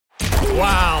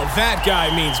Wow, that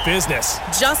guy means business.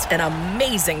 Just an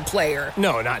amazing player.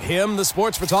 No, not him, the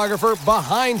sports photographer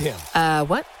behind him.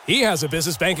 What? He has a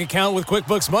business bank account with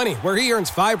QuickBooks Money where he earns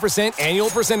 5% annual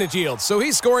percentage yield, so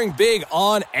he's scoring big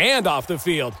on and off the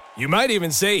field. You might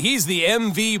even say he's the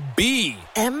MVB.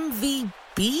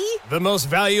 MVP? The most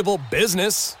valuable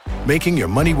business. Making your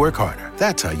money work harder.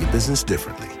 That's how you business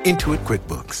differently. Intuit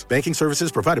QuickBooks. Banking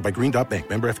services provided by Green Dot Bank.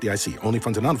 Member FDIC. Only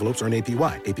funds and envelopes earn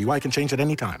APY. APY can change at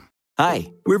any time.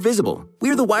 Hi, we're Visible.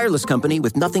 We're the wireless company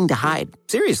with nothing to hide.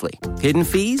 Seriously. Hidden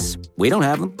fees? We don't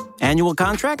have them. Annual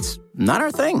contracts? Not our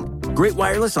thing. Great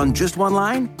wireless on just one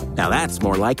line? Now that's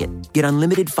more like it. Get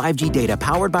unlimited 5G data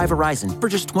powered by Verizon for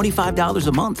just $25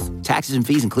 a month. Taxes and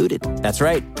fees included. That's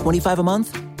right, $25 a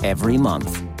month, every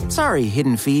month. Sorry,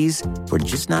 hidden fees. We're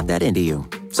just not that into you.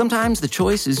 Sometimes the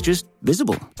choice is just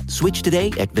Visible. Switch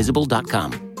today at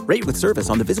Visible.com. Rate with service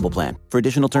on the Visible plan. For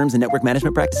additional terms and network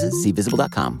management practices, see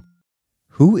Visible.com.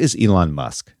 Who is Elon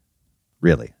Musk?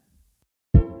 Really?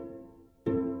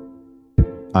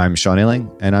 I'm Sean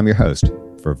Illing, and I'm your host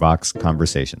for Vox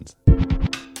Conversations.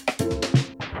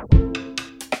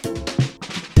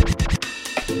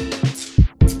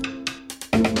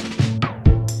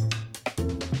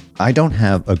 I don't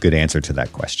have a good answer to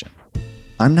that question.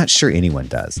 I'm not sure anyone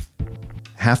does.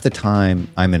 Half the time,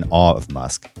 I'm in awe of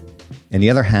Musk, and the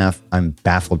other half, I'm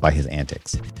baffled by his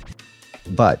antics.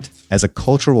 But as a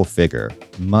cultural figure,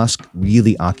 Musk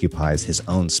really occupies his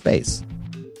own space.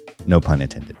 No pun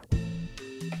intended.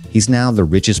 He's now the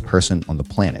richest person on the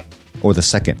planet, or the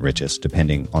second richest,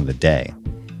 depending on the day.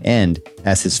 And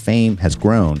as his fame has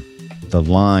grown, the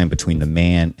line between the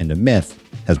man and the myth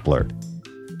has blurred.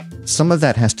 Some of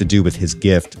that has to do with his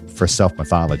gift for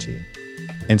self-mythology,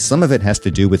 and some of it has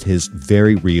to do with his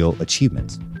very real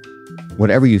achievements.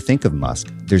 Whatever you think of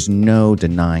Musk, there's no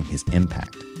denying his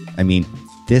impact. I mean,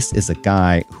 this is a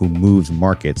guy who moves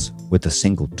markets with a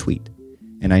single tweet.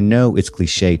 And I know it's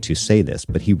cliche to say this,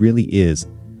 but he really is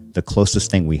the closest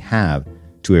thing we have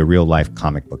to a real-life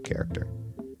comic book character.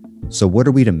 So what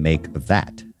are we to make of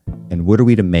that? And what are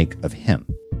we to make of him?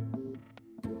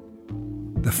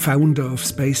 The founder of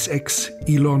SpaceX,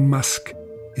 Elon Musk,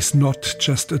 is not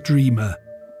just a dreamer.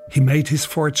 He made his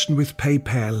fortune with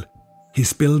PayPal.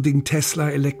 He's building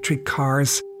Tesla electric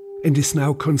cars and is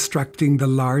now constructing the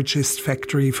largest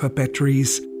factory for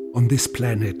batteries on this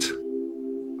planet.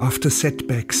 After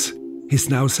setbacks,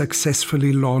 he's now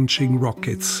successfully launching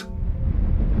rockets.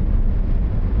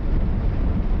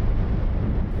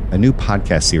 A new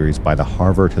podcast series by the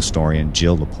Harvard historian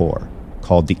Jill Lepore,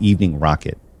 called The Evening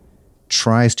Rocket,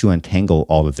 tries to untangle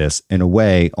all of this in a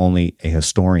way only a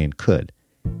historian could.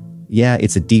 Yeah,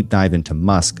 it's a deep dive into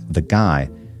Musk, the guy,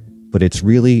 but it's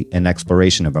really an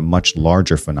exploration of a much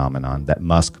larger phenomenon that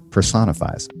Musk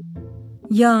personifies.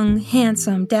 Young,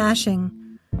 handsome, dashing.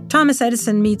 Thomas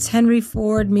Edison meets Henry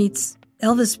Ford meets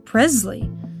Elvis Presley,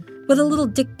 with a little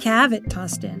Dick Cavett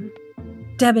tossed in.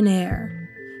 Debonair.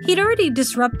 He'd already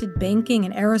disrupted banking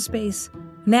and aerospace,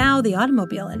 now the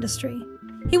automobile industry.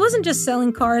 He wasn't just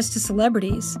selling cars to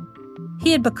celebrities.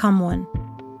 He had become one.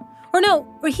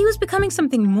 Or he was becoming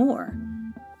something more.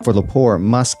 For Lepore,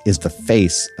 Musk is the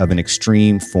face of an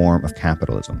extreme form of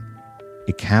capitalism.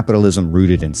 A capitalism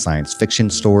rooted in science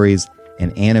fiction stories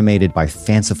and animated by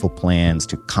fanciful plans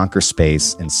to conquer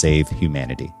space and save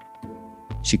humanity.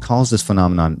 She calls this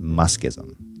phenomenon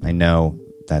Muskism. I know,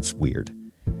 that's weird.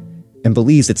 And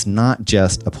believes it's not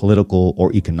just a political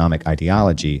or economic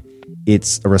ideology,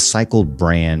 it's a recycled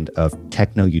brand of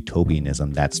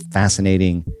techno-utopianism that's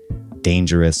fascinating,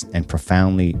 dangerous, and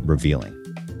profoundly revealing.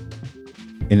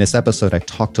 In this episode, I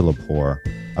talked to Lepore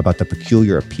about the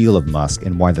peculiar appeal of Musk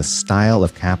and why the style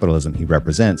of capitalism he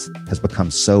represents has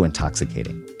become so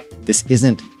intoxicating. This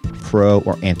isn't pro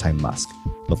or anti-Musk.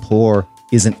 Lepore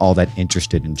isn't all that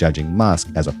interested in judging Musk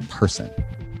as a person.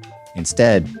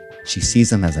 Instead, she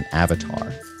sees him as an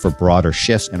avatar for broader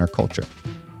shifts in our culture.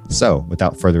 So,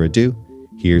 without further ado,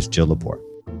 here's Jill Lepore.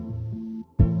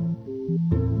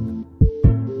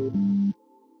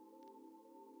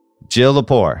 Jill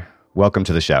Lepore, welcome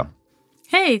to the show.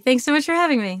 Hey, thanks so much for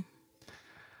having me.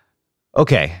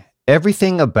 Okay,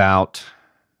 everything about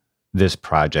this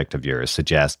project of yours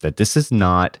suggests that this is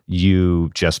not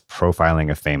you just profiling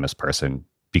a famous person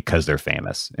because they're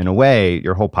famous. In a way,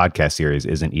 your whole podcast series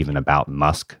isn't even about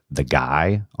Musk, the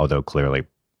guy, although clearly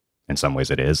in some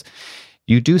ways it is.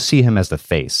 You do see him as the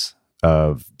face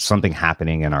of something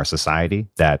happening in our society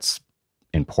that's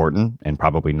important and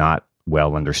probably not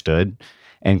well understood,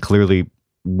 and clearly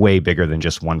way bigger than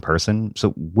just one person.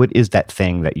 So what is that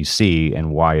thing that you see,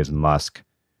 and why is Musk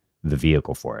the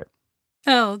vehicle for it?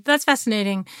 Oh, that's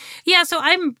fascinating. Yeah, so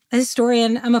I'm a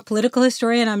historian. I'm a political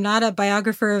historian. I'm not a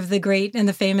biographer of the great and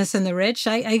the famous and the rich.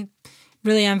 I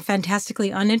really am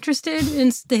fantastically uninterested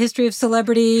in the history of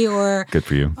celebrity or Good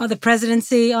for you. Or the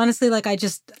presidency. Honestly, I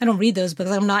don't read those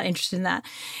books. I'm not interested in that.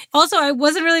 Also, I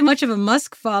wasn't really much of a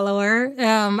Musk follower.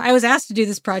 I was asked to do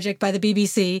this project by the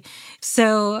BBC.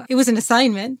 So it was an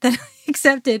assignment that I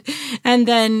accepted and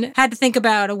then had to think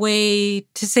about a way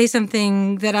to say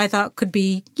something that I thought could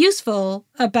be useful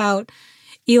about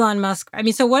Elon Musk. I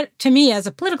mean, so what to me as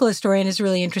a political historian is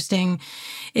really interesting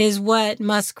is what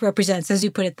Musk represents, as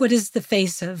you put it. What is the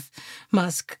face of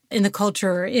Musk in the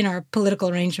culture, in our political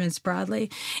arrangements broadly?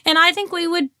 And I think we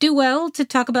would do well to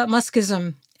talk about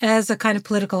Muskism as a kind of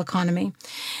political economy.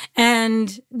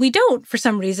 And we don't, for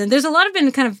some reason. There's a lot of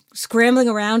been kind of scrambling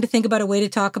around to think about a way to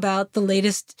talk about the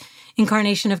latest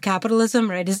incarnation of capitalism,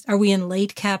 right? Are we in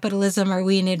late capitalism? Are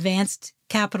we in advanced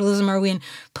capitalism? Are we in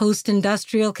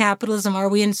post-industrial capitalism? Are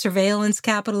we in surveillance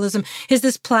capitalism? Is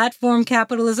this platform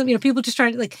capitalism? People just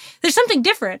trying to, there's something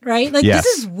different, right? Yes.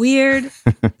 This is weird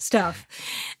stuff.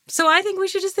 So I think we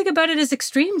should just think about it as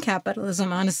extreme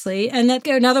capitalism, honestly. And that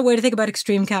another way to think about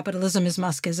extreme capitalism is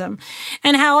Muskism.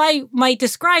 And how I might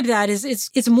describe that is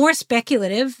it's more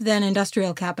speculative than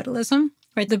industrial capitalism,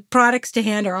 right? The products to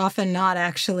hand are often not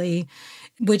actually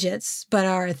widgets, but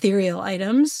are ethereal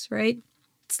items, right?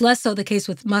 It's less so the case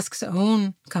with Musk's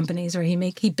own companies, where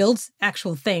he builds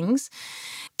actual things.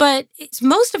 But it's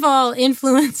most of all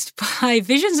influenced by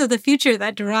visions of the future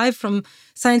that derive from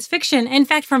science fiction, in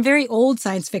fact, from very old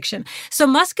science fiction. So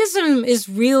Muskism is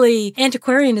really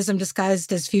antiquarianism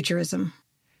disguised as futurism.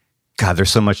 God,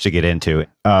 there's so much to get into.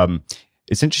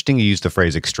 It's interesting you use the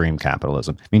phrase extreme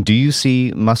capitalism. I mean, do you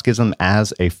see Muskism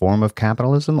as a form of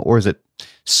capitalism, or is it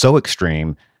so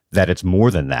extreme that it's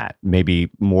more than that, maybe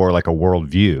more like a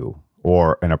worldview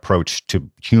or an approach to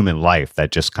human life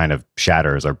that just kind of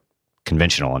shatters our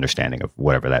conventional understanding of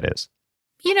whatever that is?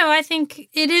 I think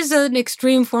it is an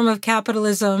extreme form of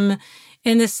capitalism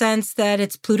in the sense that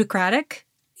it's plutocratic.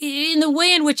 In the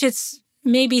way in which it's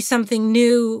maybe something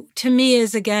new, to me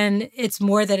is, again, it's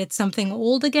more that it's something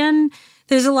old again.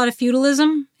 There's a lot of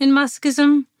feudalism in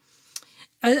Muskism,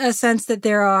 a sense that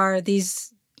there are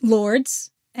these lords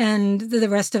and the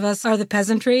rest of us are the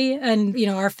peasantry, and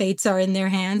our fates are in their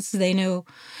hands. They know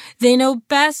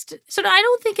best. So I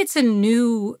don't think it's a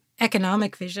new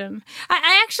economic vision.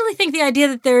 I actually think the idea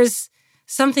that there's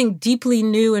something deeply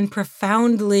new and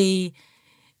profoundly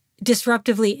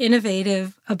disruptively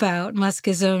innovative about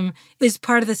Muskism is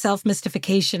part of the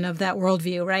self-mystification of that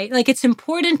worldview, right? It's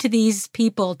important to these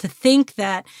people to think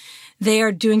that they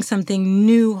are doing something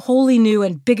new, wholly new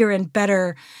and bigger and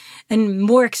better and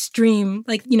more extreme.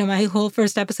 My whole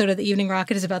first episode of The Evening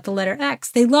Rocket is about the letter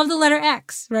X. They love the letter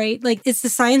X, right? It's the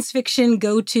science fiction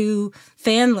go-to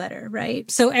fan letter, right?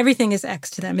 So everything is X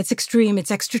to them. It's extreme, it's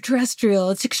extraterrestrial,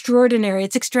 it's extraordinary,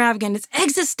 it's extravagant, it's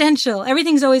existential.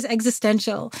 Everything's always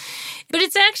existential. But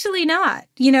it's actually not.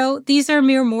 These are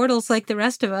mere mortals like the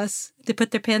rest of us. They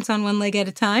put their pants on one leg at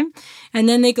a time, and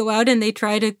then they go out and they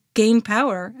try to gain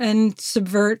power and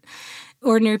subvert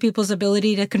ordinary people's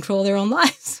ability to control their own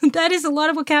lives. That is a lot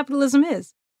of what capitalism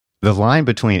is. The line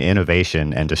between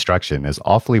innovation and destruction is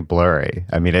awfully blurry.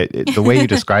 I mean, the way you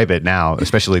describe it now,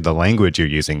 especially the language you're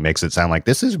using, makes it sound like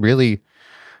this is really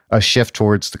a shift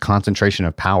towards the concentration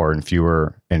of power in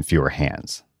fewer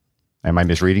hands. Am I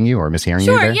misreading you or mishearing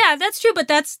you there? Sure, yeah, that's true, but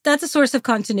that's a source of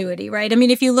continuity, right? I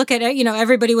mean, if you look at it,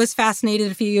 everybody was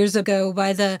fascinated a few years ago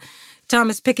by the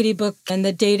Thomas Piketty book and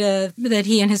the data that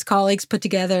he and his colleagues put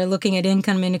together looking at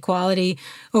income inequality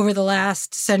over the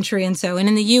last century and so. And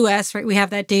in the U.S., right, we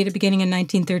have that data beginning in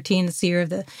 1913, it's the year of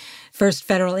the first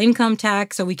federal income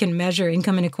tax, so we can measure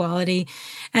income inequality.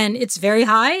 And it's very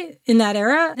high in that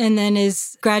era and then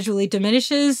gradually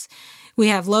diminishes. We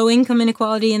have low income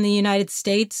inequality in the United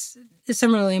States,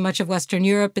 similarly much of Western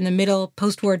Europe in the middle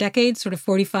post-war decades, sort of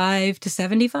 45 to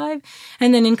 75.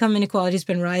 And then income inequality has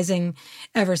been rising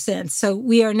ever since. So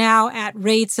we are now at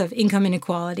rates of income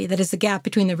inequality, that is the gap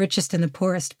between the richest and the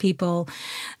poorest people,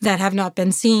 that have not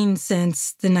been seen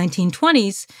since the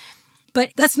 1920s.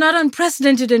 But that's not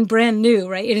unprecedented and brand new,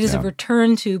 right? It is a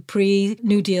return to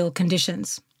pre-New Deal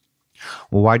conditions.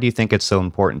 Well, why do you think it's so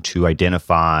important to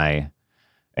identify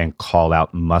and call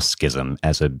out Muskism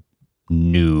as a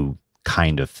new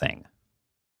kind of thing?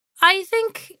 I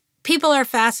think people are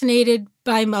fascinated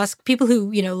by Musk. People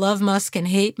who, love Musk and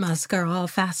hate Musk are all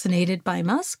fascinated by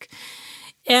Musk.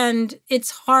 And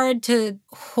it's hard to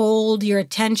hold your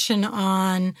attention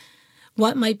on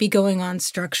what might be going on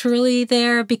structurally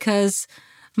there because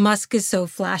Musk is so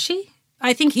flashy.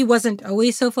 I think he wasn't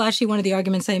always so flashy. One of the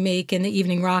arguments I make in The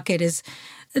Evening Rocket is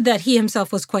that he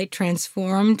himself was quite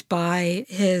transformed by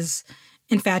his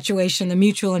infatuation, the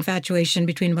mutual infatuation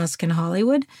between Musk and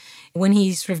Hollywood. When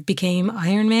he sort of became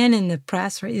Iron Man in the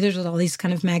press, right? There's all these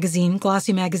kind of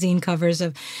glossy magazine covers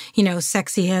of,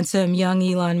 sexy, handsome, young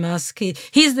Elon Musk.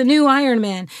 He's the new Iron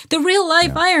Man, the real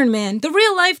life Iron Man, the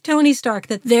real life Tony Stark.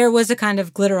 That there was a kind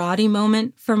of glitterati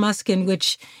moment for Musk in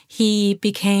which he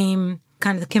became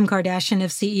kind of the Kim Kardashian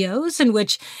of CEOs, in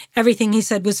which everything he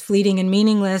said was fleeting and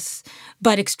meaningless,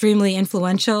 but extremely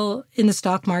influential in the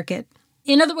stock market.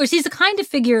 In other words, he's the kind of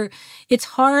figure it's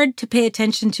hard to pay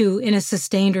attention to in a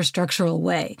sustained or structural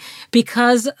way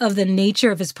because of the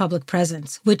nature of his public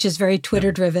presence, which is very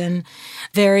Twitter-driven,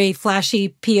 very flashy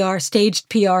PR, staged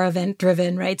PR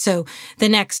event-driven, right? So the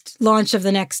next launch of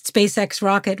the next SpaceX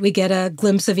rocket, we get a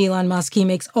glimpse of Elon Musk. He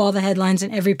makes all the headlines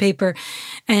in every paper.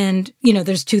 And,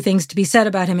 there's two things to be said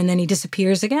about him, and then he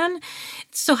disappears again.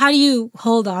 So how do you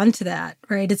hold on to that,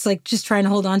 right? It's like just trying to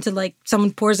hold on to, like,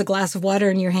 someone pours a glass of water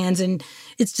in your hands and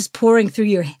it's just pouring through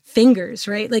your fingers,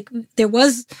 right? Like there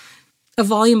was a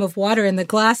volume of water in the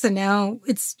glass and now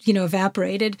it's,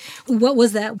 evaporated. What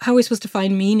was that? How are we supposed to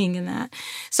find meaning in that?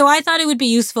 So I thought it would be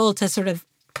useful to sort of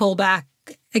pull back,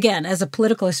 again, as a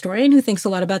political historian who thinks a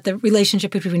lot about the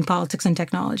relationship between politics and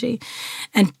technology,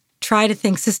 and try to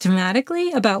think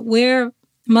systematically about where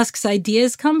Musk's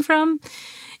ideas come from.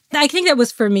 I think that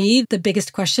was, for me, the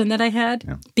biggest question that I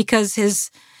had, because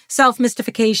his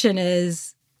self-mystification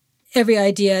is every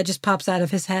idea just pops out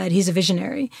of his head. He's a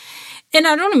visionary. And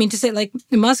I don't mean to say, like,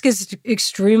 Musk is an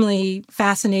extremely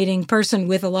fascinating person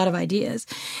with a lot of ideas,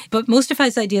 but most of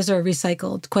his ideas are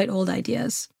recycled, quite old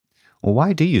ideas. Well,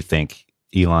 why do you think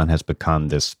Elon has become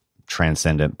this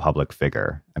transcendent public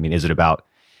figure? I mean, is it about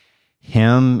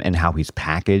him and how he's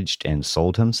packaged and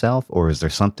sold himself, or is there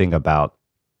something about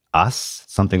us,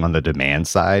 something on the demand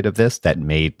side of this that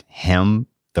made him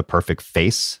the perfect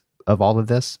face of all of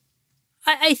this?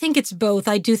 I think it's both.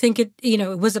 I do think it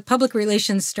was a public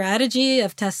relations strategy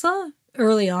of Tesla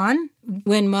early on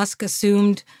when Musk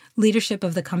assumed leadership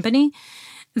of the company,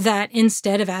 that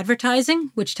instead of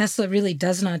advertising, which Tesla really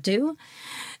does not do,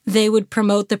 they would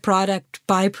promote the product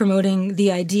by promoting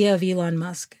the idea of Elon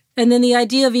Musk. And then the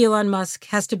idea of Elon Musk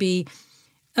has to be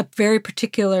a very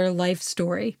particular life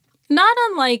story, not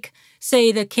unlike,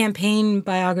 say, the campaign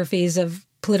biographies of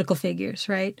political figures,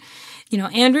 right?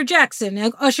 Andrew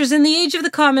Jackson ushers in the age of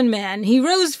the common man. He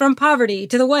rose from poverty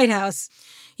to the White House.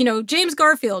 James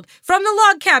Garfield, from the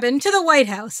log cabin to the White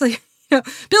House.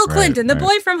 Bill Clinton, the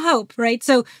boy from Hope, right?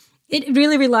 So it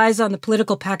really relies on the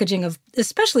political packaging of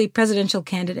especially presidential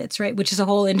candidates, right? Which is a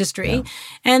whole industry. Yeah.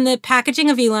 And the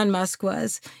packaging of Elon Musk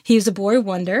was, he was a boy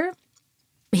wonder.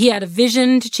 He had a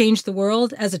vision to change the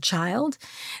world as a child,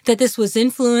 that this was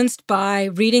influenced by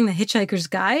reading The Hitchhiker's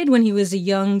Guide when he was a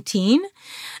young teen,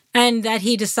 and that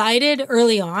he decided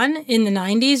early on in the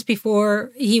 90s,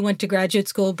 before he went to graduate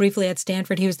school briefly at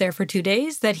Stanford, he was there for 2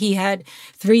 days, that he had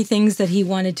 3 things that he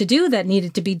wanted to do that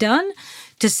needed to be done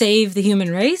to save the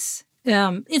human race.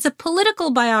 It's a political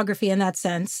biography in that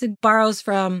sense. It borrows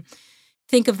from,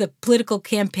 think of the political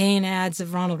campaign ads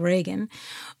of Ronald Reagan.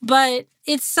 But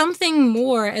it's something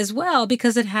more as well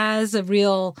because it has a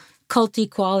real culty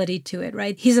quality to it,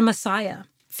 right? He's a messiah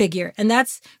figure. And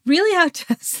that's really how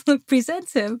Tesla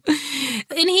presents him.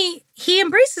 And he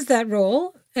embraces that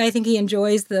role. I think he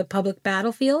enjoys the public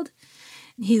battlefield.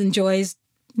 He enjoys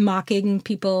mocking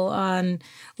people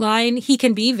online. He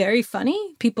can be very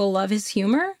funny. People love his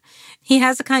humor. He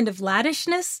has a kind of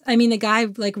laddishness. I mean, the guy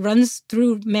runs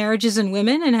through marriages and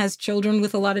women and has children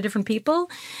with a lot of different people.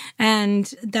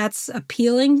 And that's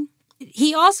appealing.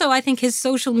 He also, I think his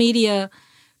social media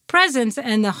presence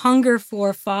and the hunger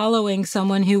for following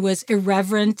someone who was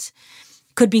irreverent,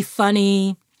 could be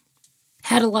funny,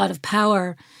 had a lot of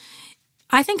power.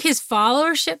 I think his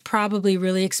followership probably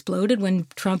really exploded when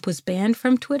Trump was banned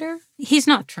from Twitter. He's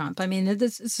not Trump. I mean,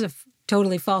 this is a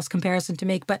totally false comparison to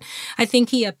make, but I think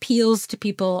he appeals to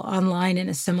people online in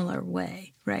a similar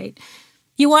way, right?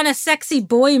 You want a sexy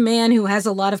boy man who has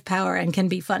a lot of power and can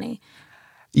be funny.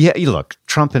 Yeah, look,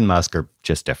 Trump and Musk are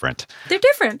just different. They're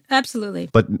different, absolutely.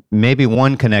 But maybe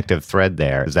one connective thread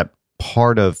there is that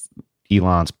part of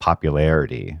Elon's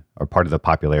popularity, or part of the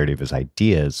popularity of his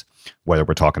ideas, whether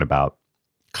we're talking about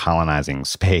colonizing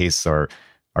space or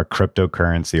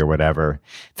cryptocurrency or whatever,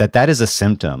 that is a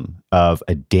symptom of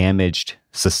a damaged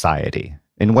society.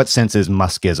 In what sense is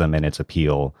Muskism and its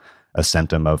appeal a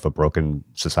symptom of a broken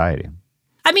society?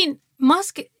 I mean,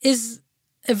 Musk is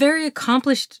a very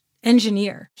accomplished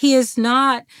engineer. He is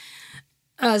not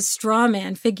a straw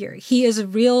man figure. He is a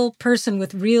real person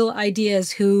with real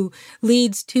ideas who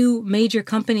leads two major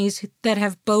companies that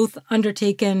have both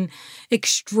undertaken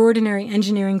extraordinary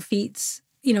engineering feats.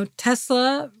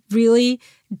 Tesla really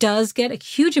does get a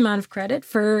huge amount of credit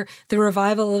for the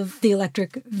revival of the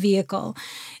electric vehicle,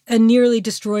 a nearly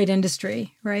destroyed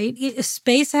industry, right?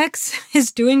 SpaceX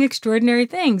is doing extraordinary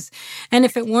things. And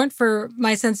if it weren't for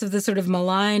my sense of the sort of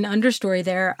malign understory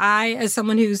there, I, as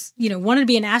someone who's, wanted to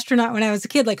be an astronaut when I was a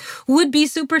kid, would be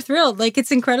super thrilled.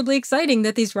 It's incredibly exciting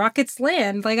that these rockets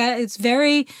land.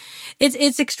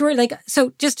 It's extraordinary.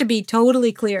 So just to be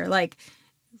totally clear,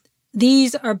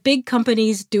 these are big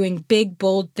companies doing big,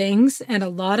 bold things, and a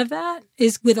lot of that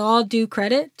is with all due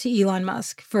credit to Elon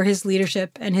Musk for his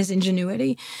leadership and his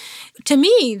ingenuity. To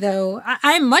me, though,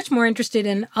 I'm much more interested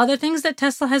in other things that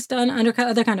Tesla has done,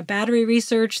 other kind of battery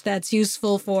research that's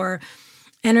useful for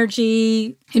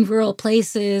energy in rural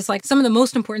places. Some of the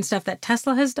most important stuff that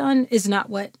Tesla has done is not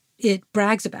what it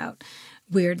brags about,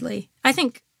 weirdly. I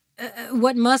think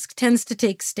what Musk tends to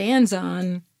take stands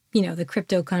on, the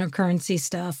cryptocurrency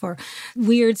stuff or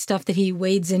weird stuff that he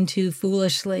wades into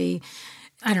foolishly.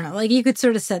 I don't know, you could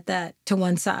sort of set that to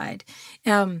one side.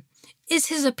 Is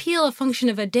his appeal a function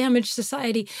of a damaged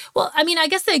society? Well, I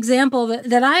guess the example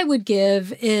that I would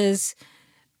give is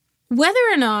whether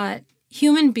or not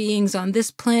human beings on this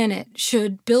planet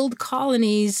should build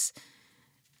colonies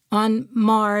on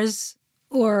Mars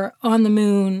or on the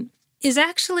moon is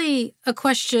actually a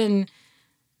question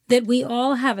that we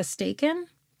all have a stake in.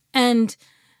 And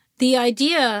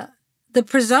the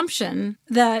presumption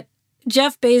that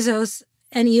Jeff Bezos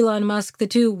and Elon Musk, the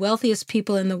two wealthiest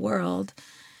people in the world,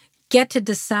 get to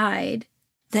decide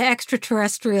the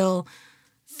extraterrestrial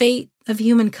fate of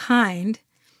humankind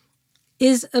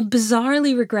is a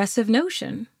bizarrely regressive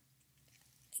notion.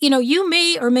 You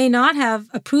may or may not have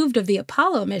approved of the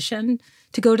Apollo mission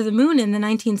to go to the moon in the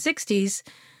 1960s,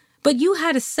 but you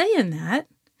had a say in that.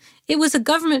 It was a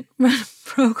government-run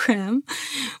program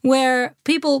where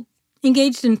people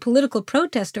engaged in political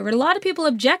protest over it. A lot of people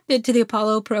objected to the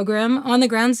Apollo program on the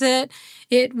grounds that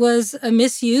it was a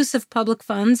misuse of public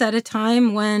funds at a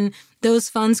time when those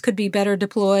funds could be better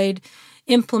deployed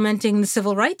implementing the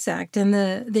Civil Rights Act and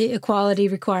the equality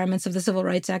requirements of the Civil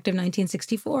Rights Act of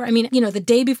 1964. The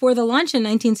day before the launch in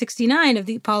 1969 of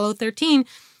the Apollo 13,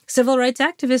 civil rights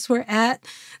activists were at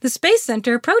the Space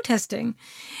Center protesting.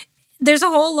 There's a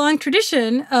whole long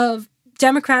tradition of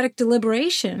democratic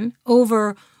deliberation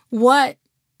over what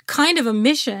kind of a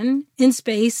mission in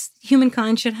space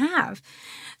humankind should have.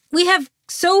 We have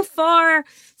so far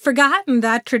forgotten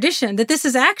that tradition that this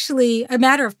is actually a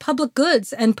matter of public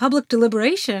goods and public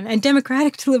deliberation and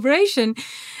democratic deliberation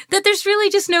that there's really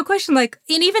just no question. And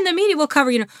even the media will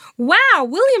cover, wow,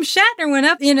 William Shatner went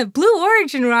up in a Blue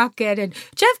Origin rocket and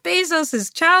Jeff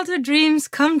Bezos' childhood dreams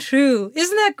come true.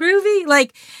 Isn't that groovy?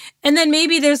 And then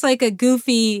maybe there's a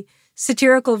goofy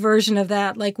satirical version of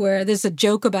that, where there's a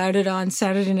joke about it on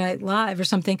Saturday Night Live or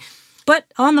something. But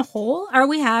on the whole, are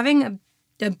we having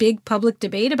a big public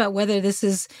debate about whether this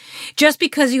is just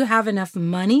because you have enough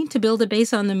money to build a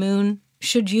base on the moon,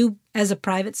 should you as a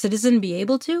private citizen be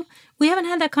able to? We haven't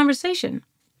had that conversation.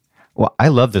 Well, I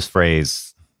love this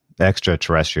phrase,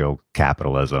 extraterrestrial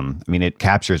capitalism. It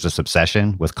captures this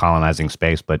obsession with colonizing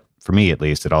space, but for me at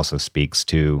least, it also speaks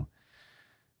to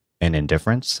an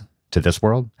indifference to this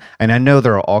world. And I know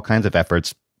there are all kinds of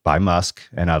efforts by Musk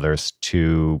and others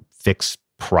to fix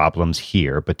problems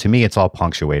here, but to me, it's all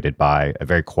punctuated by a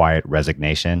very quiet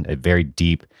resignation, a very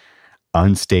deep,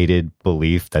 unstated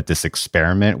belief that this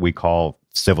experiment we call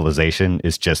civilization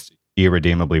is just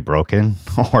irredeemably broken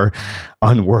or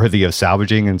unworthy of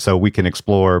salvaging. And so we can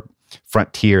explore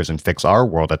frontiers and fix our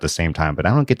world at the same time. But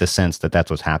I don't get the sense that that's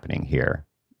what's happening here.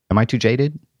 Am I too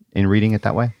jaded in reading it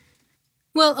that way?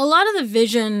 Well, a lot of the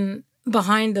vision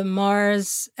behind the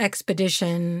Mars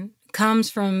expedition comes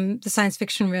from the science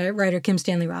fiction writer Kim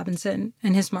Stanley Robinson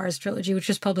and his Mars trilogy, which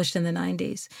was published in the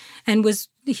 90s and was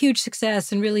a huge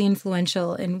success and really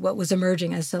influential in what was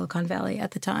emerging as Silicon Valley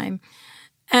at the time,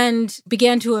 and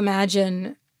began to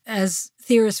imagine, as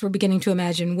theorists were beginning to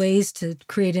imagine, ways to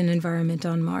create an environment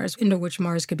on Mars into which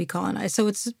Mars could be colonized. So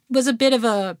it was a bit of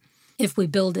a, if we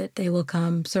build it, they will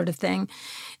come sort of thing.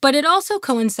 But it also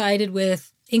coincided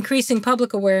with increasing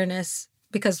public awareness,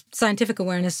 because scientific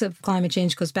awareness of climate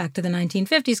change goes back to the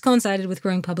 1950s, coincided with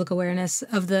growing public awareness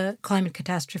of the climate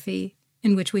catastrophe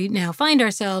in which we now find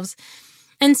ourselves.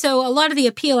 And so a lot of the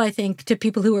appeal, I think, to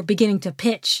people who were beginning to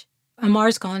pitch a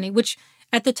Mars colony, which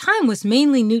at the time was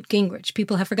mainly Newt Gingrich.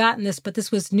 People have forgotten this, but this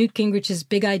was Newt Gingrich's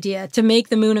big idea to make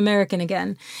the moon American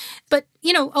again. But,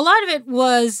 a lot of it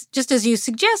was, just as you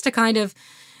suggest, a kind of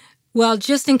well,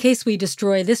 just in case we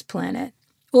destroy this planet,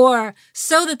 or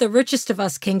so that the richest of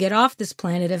us can get off this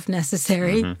planet if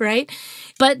necessary, right?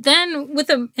 But then with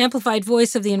the amplified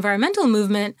voice of the environmental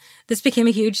movement, this became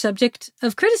a huge subject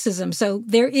of criticism. So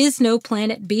there is no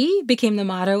planet B became the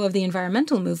motto of the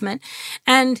environmental movement.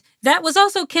 And that was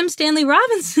also Kim Stanley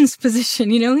Robinson's position.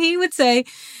 He would say,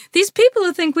 these people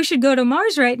who think we should go to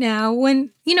Mars right now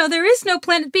when, there is no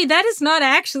planet B, that is not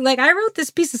actually, I wrote this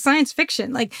piece of science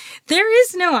fiction. There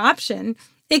is no option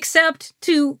except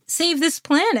to save this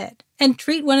planet and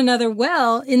treat one another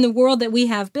well in the world that we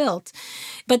have built.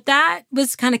 But that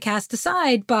was kind of cast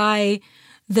aside by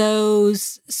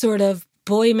those sort of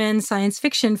boy-men science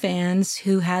fiction fans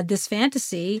who had this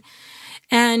fantasy.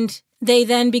 And they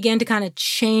then began to kind of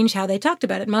change how they talked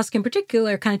about it. Musk in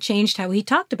particular kind of changed how he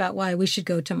talked about why we should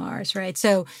go to Mars, right?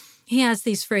 So he has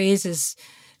these phrases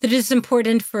that it is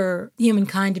important for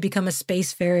humankind to become a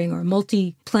spacefaring or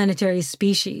multi-planetary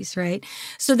species, right?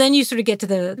 So then you sort of get to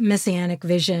the messianic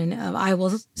vision of I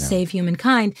will save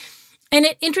humankind. And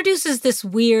it introduces this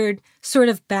weird sort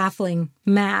of baffling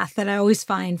math that I always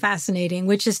find fascinating,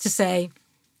 which is to say,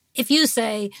 if you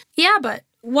say, yeah, but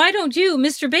why don't you,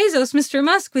 Mr. Bezos, Mr.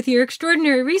 Musk, with your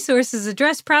extraordinary resources,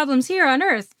 address problems here on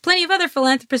Earth? Plenty of other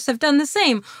philanthropists have done the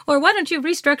same. Or why don't you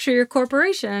restructure your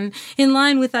corporation in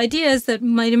line with ideas that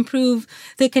might improve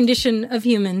the condition of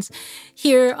humans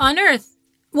here on Earth?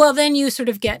 Well, then you sort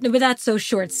of get, but that's so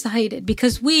short-sighted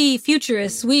because we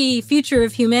futurists, we future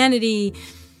of humanity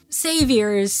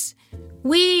saviors,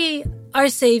 we are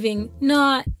saving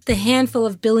not the handful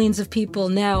of billions of people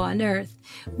now on Earth.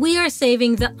 We are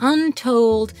saving the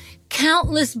untold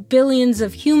countless billions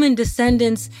of human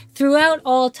descendants throughout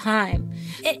all time.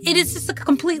 It is just a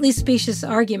completely specious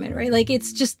argument, right?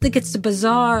 It's a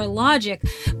bizarre logic.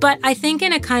 But I think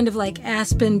in a kind of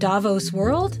Aspen Davos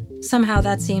world, somehow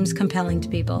that seems compelling to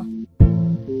people.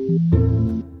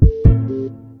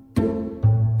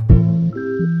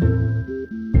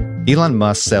 Elon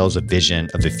Musk sells a vision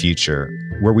of the future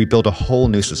where we build a whole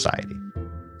new society,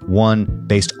 one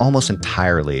based almost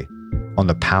entirely on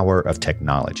the power of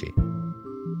technology.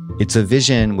 It's a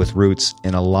vision with roots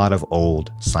in a lot of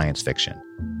old science fiction,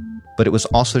 but it was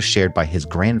also shared by his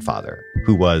grandfather,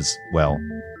 who was, well,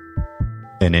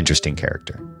 an interesting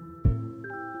character.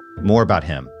 More about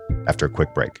him after a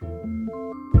quick break.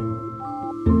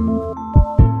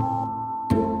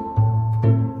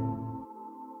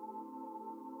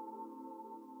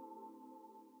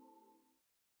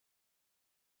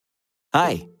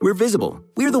 Hi, we're Visible.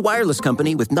 We're the wireless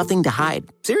company with nothing to hide.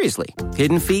 Seriously.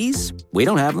 Hidden fees? We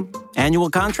don't have them.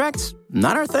 Annual contracts?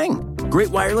 Not our thing. Great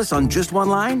wireless on just one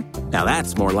line? Now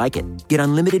that's more like it. Get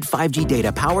unlimited 5G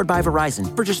data powered by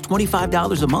Verizon for just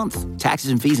 $25 a month.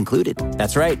 Taxes and fees included.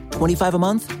 That's right, $25 a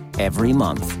month, every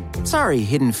month. Sorry,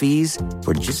 hidden fees.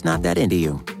 We're just not that into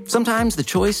you. Sometimes the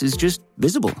choice is just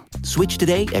Visible. Switch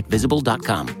today at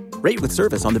Visible.com. Rate with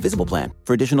service on the Visible plan.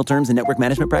 For additional terms and network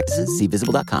management practices, see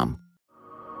Visible.com.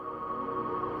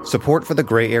 Support for the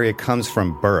gray area comes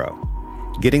from Burrow.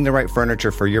 Getting the right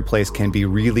furniture for your place can be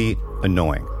really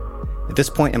annoying. At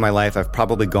this point in my life, I've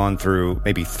probably gone through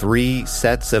maybe 3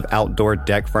 sets of outdoor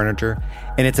deck furniture,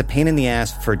 and it's a pain in the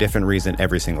ass for a different reason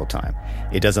every single time.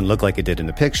 It doesn't look like it did in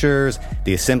the pictures,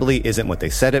 the assembly isn't what they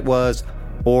said it was,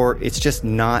 or it's just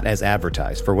not as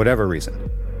advertised for whatever reason.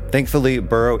 Thankfully,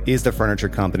 Burrow is the furniture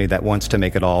company that wants to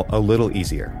make it all a little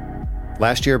easier.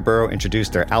 Last year, Burrow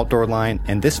introduced their outdoor line,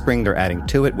 and this spring they're adding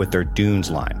to it with their Dunes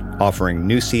line, offering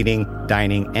new seating,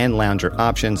 dining, and lounger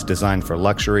options designed for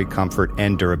luxury, comfort,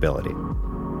 and durability.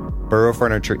 Burrow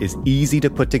furniture is easy to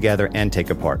put together and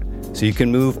take apart, so you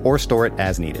can move or store it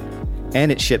as needed.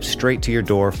 And it ships straight to your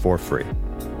door for free.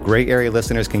 Gray Area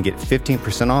listeners can get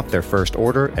 15% off their first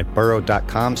order at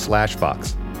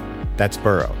burrow.com/Vox. That's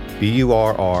Burrow,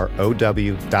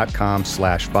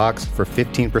 BURROW.com/Vox for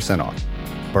 15% off.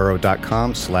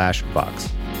 burrow.com/Vox.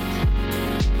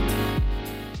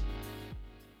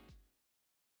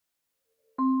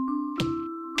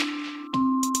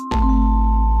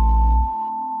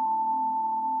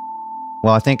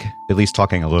 Well, I think at least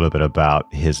talking a little bit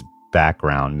about his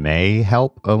background may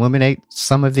help illuminate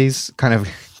some of these kind of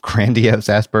grandiose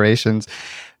aspirations.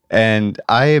 And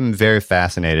I am very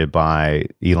fascinated by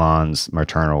Elon's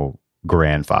maternal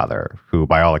grandfather, who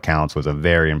by all accounts was a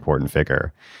very important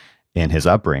figure in his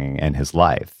upbringing and his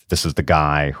life. This is the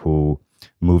guy who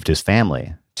moved his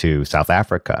family to South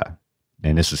Africa.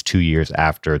 And this is 2 years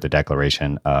after the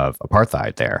declaration of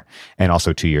apartheid there, and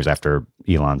also 2 years after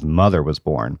Elon's mother was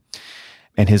born.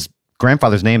 And his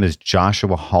grandfather's name is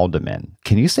Joshua Haldeman.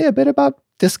 Can you say a bit about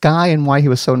this guy and why he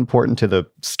was so important to the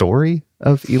story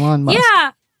of Elon Musk?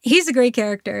 Yeah. He's a great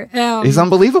character. He's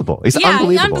unbelievable. He's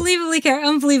unbelievable.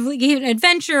 Unbelievably. An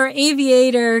adventurer,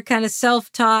 aviator, kind of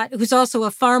self-taught, who's also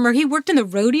a farmer. He worked in the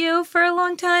rodeo for a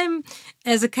long time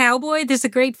as a cowboy. There's a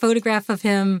great photograph of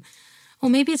him. Well,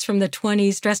 maybe it's from the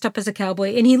 1920s, dressed up as a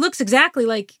cowboy. And he looks exactly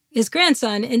like his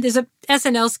grandson. And there's a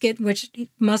SNL skit in which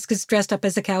Musk is dressed up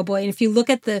as a cowboy. And if you look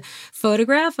at the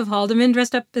photograph of Haldeman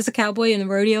dressed up as a cowboy in the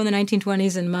rodeo in the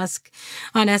 1920s and Musk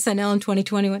on SNL in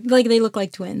 2021, like they look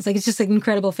like twins. Like it's just an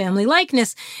incredible family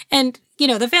likeness. And,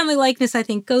 the family likeness, I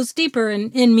think, goes deeper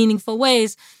in meaningful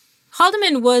ways.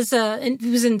 Haldeman was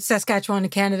in Saskatchewan in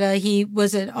Canada. He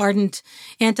was an ardent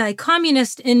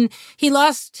anti-communist, and he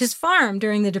lost his farm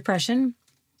during the Depression.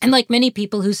 And like many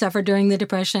people who suffered during the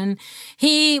Depression,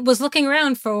 he was looking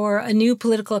around for a new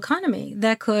political economy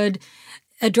that could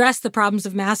address the problems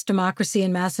of mass democracy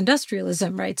and mass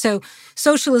industrialism, right? So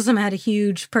socialism had a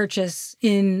huge purchase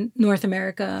in North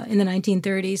America in the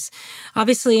 1930s.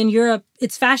 Obviously, in Europe,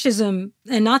 it's fascism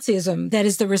and Nazism that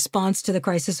is the response to the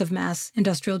crisis of mass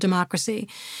industrial democracy.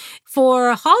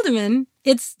 For Haldeman,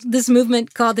 it's this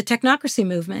movement called the technocracy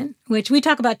movement, which we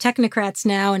talk about technocrats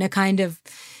now in a kind of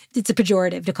it's a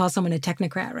pejorative to call someone a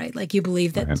technocrat, right? Like you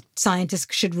believe that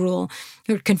scientists should rule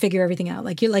or can figure everything out.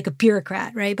 Like you're like a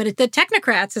bureaucrat, right? But the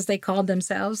technocrats, as they called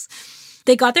themselves,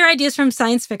 they got their ideas from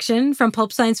science fiction, from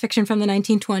pulp science fiction from the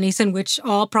 1920s, in which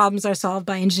all problems are solved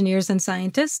by engineers and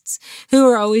scientists who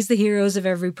are always the heroes of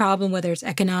every problem, whether it's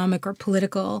economic or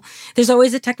political. There's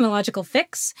always a technological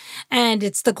fix, and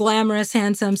it's the glamorous,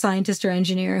 handsome scientist or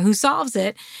engineer who solves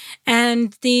it.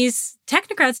 And these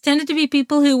technocrats tended to be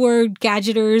people who were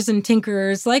gadgeters and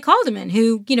tinkerers like Haldeman,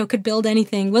 who, could build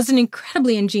anything, was an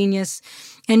incredibly ingenious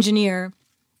engineer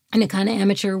in a kind of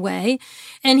amateur way.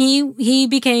 And he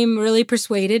became really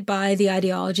persuaded by the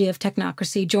ideology of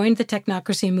technocracy, joined the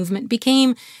technocracy movement,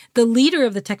 became the leader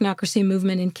of the technocracy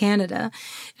movement in Canada.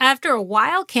 After a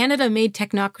while, Canada made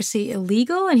technocracy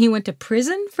illegal, and he went to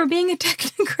prison for being a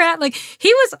technocrat. Like,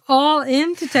 he was all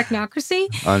into technocracy.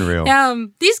 Unreal.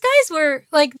 These guys were,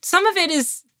 like, some of it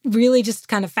is really just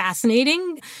kind of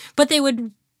fascinating, but they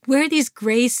would wear these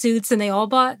gray suits, and they all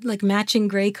bought like matching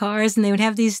gray cars, and they would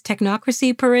have these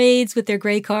technocracy parades with their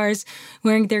gray cars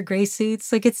wearing their gray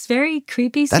suits. Like, it's very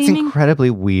creepy seeming. That's incredibly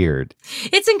weird.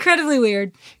 It's incredibly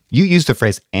weird. You used the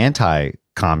phrase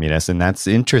anti-communist, and that's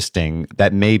interesting.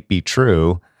 That may be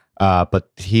true, but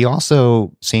he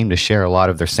also seemed to share a lot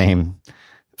of their same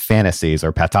fantasies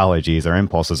or pathologies or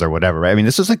impulses or whatever, right? I mean,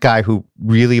 this was a guy who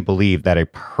really believed that a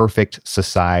perfect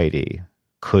society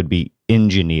could be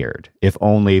engineered if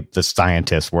only the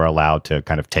scientists were allowed to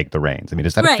kind of take the reins. I mean,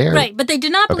 is that fair? Right. But they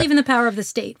did not believe in the power of the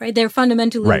state, right? They're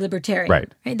fundamentally libertarian. Right.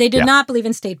 They did not believe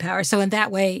in state power. So in that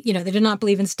way, they did not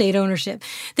believe in state ownership.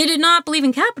 They did not believe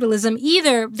in capitalism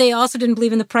either. They also didn't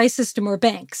believe in the price system or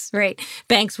banks, right?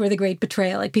 Banks were the great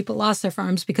betrayal. Like, people lost their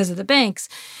farms because of the banks.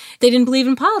 They didn't believe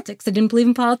in politics. They didn't believe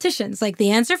in politicians. Like,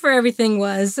 the answer for everything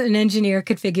was an engineer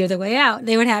could figure the way out.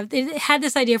 They had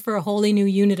this idea for a wholly new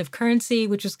unit of currency,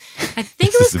 which was, I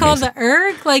think it was called the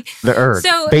erg. Like the erg,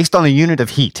 so, based on a unit of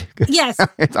heat. Yes.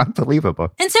 It's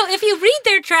unbelievable. And so if you read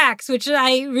their tracts, which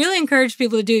I really encourage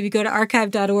people to do, if you go to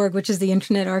archive.org, which is the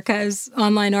Internet Archive's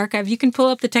online archive, you can pull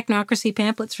up the technocracy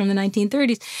pamphlets from the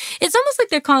 1930s. It's almost like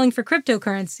they're calling for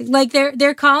cryptocurrency. Like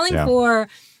they're calling for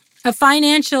a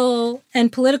financial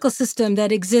and political system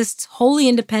that exists wholly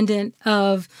independent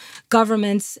of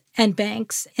governments and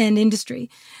banks and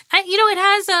industry. It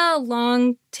has a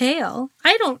long tail.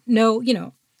 I don't know,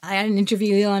 I didn't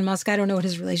interview Elon Musk. I don't know what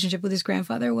his relationship with his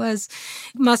grandfather was.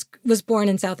 Musk was born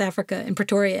in South Africa, in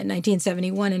Pretoria, in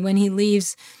 1971. And when he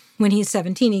leaves, when he's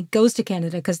 17, he goes to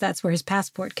Canada because that's where his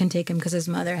passport can take him, because his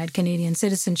mother had Canadian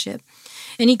citizenship.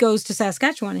 And he goes to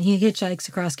Saskatchewan, and he hitchhikes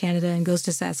across Canada and goes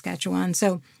to Saskatchewan.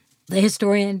 So the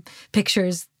historian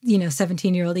pictures,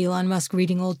 17-year-old Elon Musk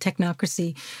reading old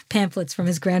technocracy pamphlets from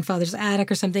his grandfather's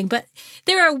attic or something. But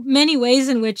there are many ways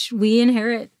in which we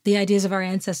inherit the ideas of our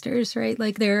ancestors, right?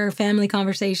 Like, there are family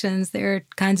conversations, there are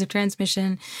kinds of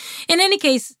transmission. In any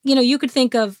case, you could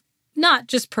think of not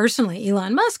just personally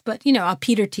Elon Musk, but, a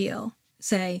Peter Thiel,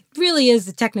 say, really is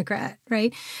a technocrat,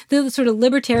 right? The sort of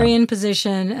libertarian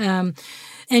position,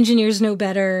 engineers know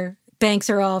better, banks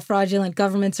are all fraudulent,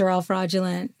 governments are all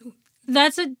fraudulent.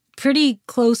 That's a pretty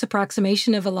close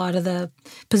approximation of a lot of the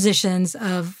positions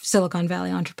of Silicon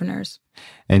Valley entrepreneurs.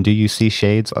 And do you see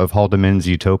shades of Haldeman's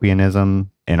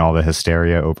utopianism in all the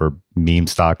hysteria over meme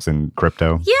stocks and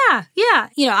crypto? Yeah.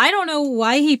 I don't know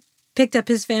why he picked up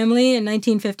his family in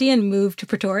 1950 and moved to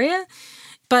Pretoria,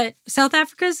 but South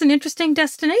Africa is an interesting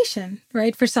destination,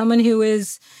 right, for someone who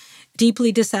is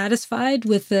deeply dissatisfied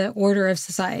with the order of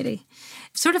society.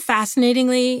 Sort of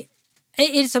fascinatingly,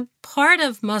 It's a part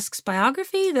of Musk's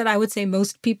biography that I would say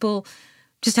most people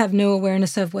just have no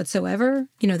awareness of whatsoever,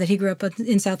 that he grew up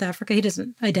in South Africa. He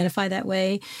doesn't identify that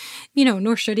way,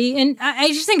 nor should he. And I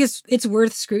just think it's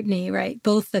worth scrutiny, right?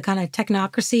 Both the kind of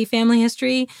technocracy family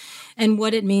history and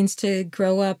what it means to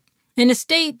grow up in a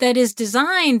state that is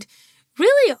designed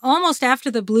really almost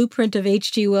after the blueprint of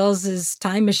H.G. Wells's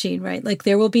Time Machine, right? Like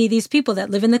there will be these people that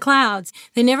live in the clouds.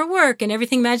 They never work and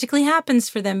everything magically happens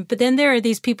for them. But then there are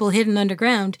these people hidden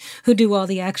underground who do all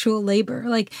the actual labor.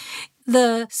 Like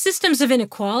the systems of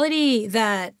inequality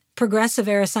that progressive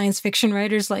era science fiction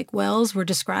writers like Wells were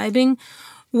describing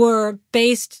were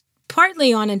based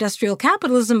partly on industrial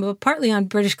capitalism, but partly on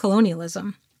British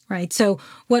colonialism, right? So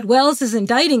what Wells is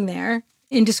indicting there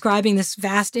in describing this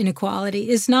vast inequality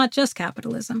is not just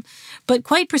capitalism, but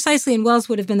quite precisely, and Wells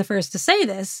would have been the first to say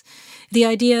this, the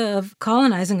idea of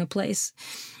colonizing a place.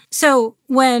 So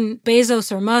when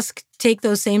Bezos or Musk take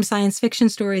those same science fiction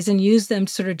stories and use them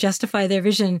to sort of justify their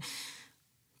vision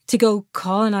to go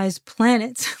colonize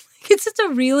planets, it's just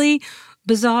a really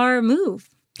bizarre move.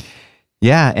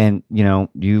 Yeah. And,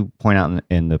 you point out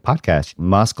in the podcast,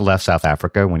 Musk left South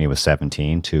Africa when he was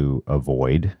 17 to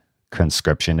avoid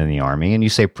conscription in the army. And you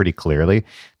say pretty clearly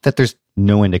that there's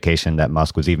no indication that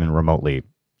Musk was even remotely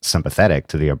sympathetic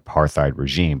to the apartheid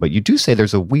regime. But you do say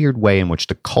there's a weird way in which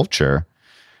the culture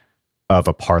of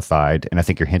apartheid, and I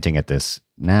think you're hinting at this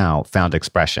now, found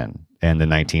expression in the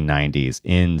 1990s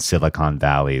in Silicon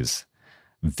Valley's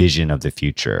vision of the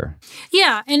future.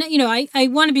 Yeah. And, I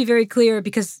want to be very clear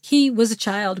because he was a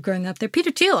child growing up there.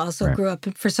 Peter Thiel also grew up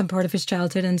for some part of his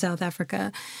childhood in South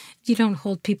Africa. You don't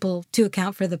hold people to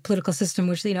account for the political system,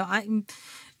 which,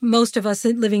 most of us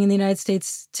living in the United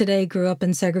States today grew up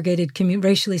in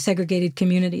racially segregated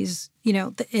communities.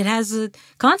 It has a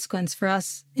consequence for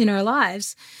us in our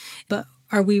lives. But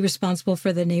are we responsible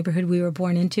for the neighborhood we were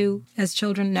born into as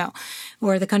children? No.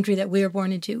 Or the country that we were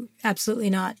born into? Absolutely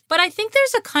not. But I think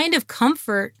there's a kind of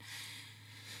comfort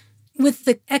with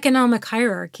the economic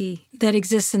hierarchy that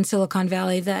exists in Silicon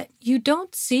Valley that you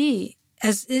don't see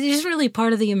as it isn't really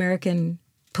part of the American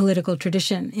political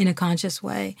tradition in a conscious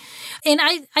way. And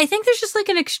I think there's just like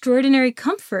an extraordinary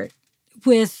comfort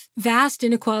with vast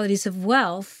inequalities of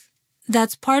wealth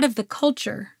that's part of the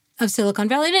culture of Silicon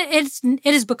Valley. And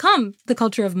it has become the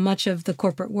culture of much of the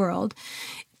corporate world.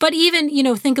 But even,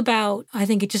 think about, I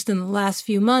think just in the last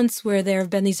few months where there have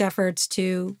been these efforts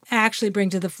to actually bring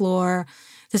to the floor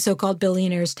the so-called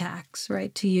billionaires tax,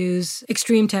 right? To use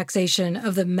extreme taxation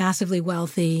of the massively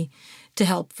wealthy to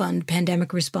help fund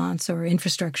pandemic response or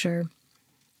infrastructure.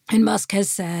 And Musk has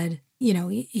said,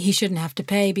 he shouldn't have to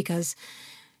pay because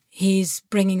he's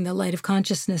bringing the light of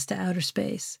consciousness to outer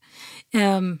space.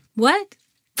 What?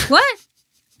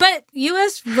 But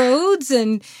U.S. roads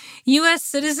and U.S.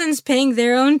 citizens paying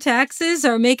their own taxes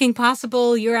are making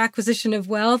possible your acquisition of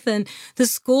wealth, and the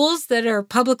schools that are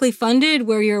publicly funded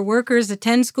where your workers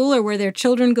attend school or where their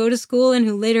children go to school and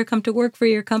who later come to work for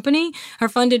your company are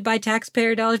funded by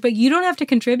taxpayer dollars, but you don't have to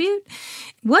contribute?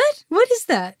 What? What is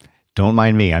that? Don't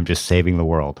mind me. I'm just saving the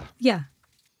world. Yeah.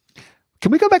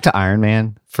 Can we go back to Iron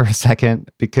Man for a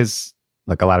second? Because,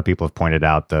 a lot of people have pointed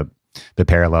out the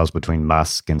parallels between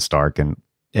Musk and Stark. And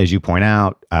as you point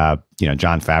out,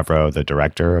 Jon Favreau, the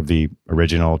director of the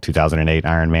original 2008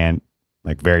 Iron Man,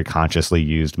 very consciously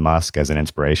used Musk as an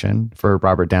inspiration for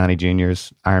Robert Downey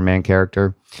Jr.'s Iron Man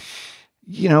character.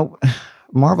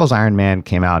 Marvel's Iron Man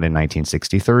came out in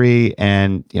 1963,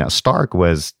 and, Stark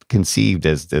was conceived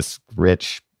as this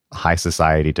rich, high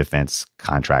society defense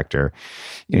contractor.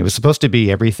 It was supposed to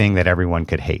be everything that everyone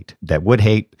could hate, that would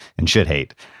hate and should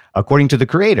hate. According to the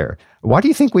creator, why do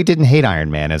you think we didn't hate Iron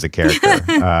Man as a character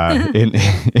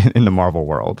in the Marvel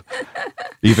world?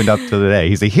 Even up to today,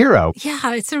 he's a hero.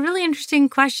 Yeah, it's a really interesting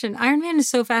question. Iron Man is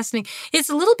so fascinating. It's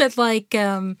a little bit like,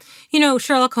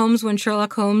 Sherlock Holmes. When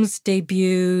Sherlock Holmes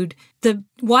debuted,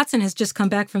 Watson has just come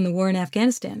back from the war in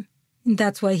Afghanistan.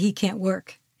 That's why he can't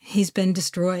work. He's been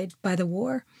destroyed by the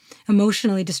war,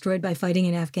 emotionally destroyed by fighting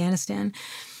in Afghanistan.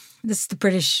 This is the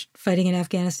British fighting in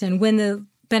Afghanistan. When the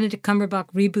Benedict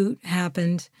Cumberbatch reboot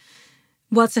happened,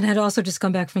 Watson had also just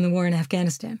come back from the war in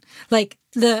Afghanistan.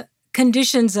 The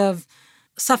conditions of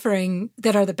suffering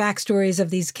that are the backstories of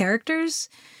these characters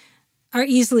are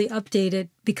easily updated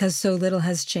because so little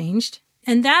has changed.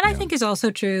 And that, I think, is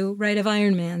also true, right, of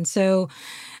Iron Man. So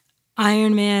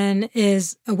Iron Man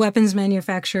is a weapons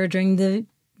manufacturer during the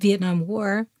Vietnam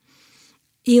War.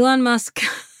 Elon Musk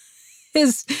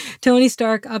is Tony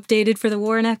Stark updated for the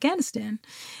war in Afghanistan.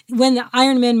 When the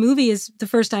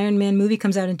first Iron Man movie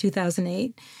comes out in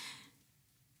 2008,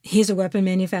 he's a weapon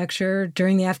manufacturer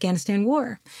during the Afghanistan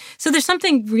war. So there's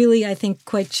something really, I think,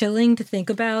 quite chilling to think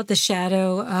about. The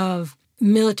shadow of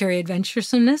military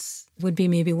adventuresomeness would be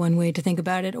maybe one way to think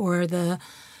about it, or the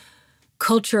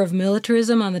culture of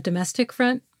militarism on the domestic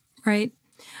front, right?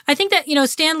 I think that,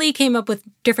 Stan Lee came up with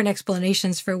different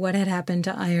explanations for what had happened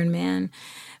to Iron Man.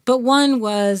 But one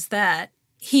was that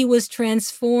he was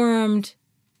transformed.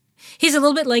 He's a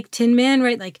little bit like Tin Man,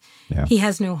 right? Like, He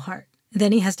has no heart.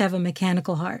 Then he has to have a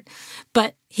mechanical heart.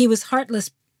 But he was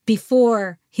heartless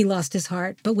before he lost his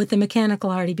heart. But with the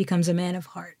mechanical heart, he becomes a man of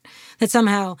heart. That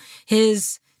somehow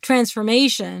his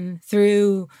transformation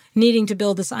through needing to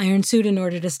build this iron suit in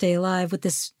order to stay alive with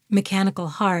this mechanical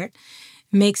heart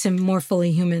makes him more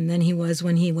fully human than he was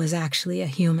when he was actually a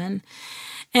human.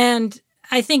 And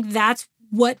I think that's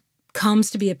what comes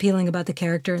to be appealing about the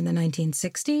character in the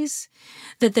 1960s,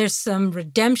 that there's some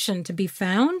redemption to be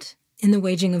found in the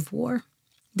waging of war,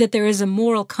 that there is a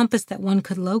moral compass that one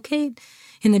could locate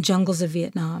in the jungles of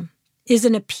Vietnam, is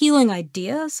an appealing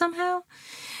idea somehow.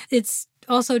 It's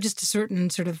also just a certain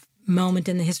sort of moment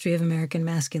in the history of American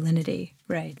masculinity,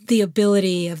 right? The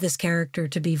ability of this character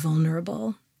to be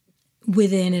vulnerable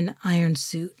within an iron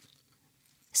suit.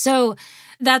 So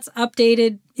that's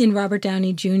updated in Robert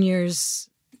Downey Jr.'s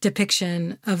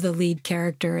depiction of the lead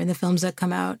character in the films that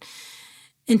come out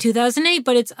in 2008,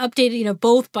 but it's updated,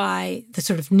 both by the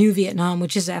sort of new Vietnam,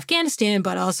 which is Afghanistan,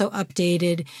 but also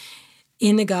updated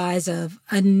in the guise of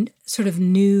a sort of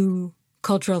new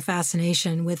cultural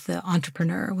fascination with the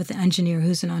entrepreneur, with the engineer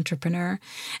who's an entrepreneur.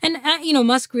 And,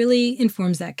 Musk really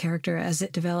informs that character as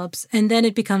it develops, and then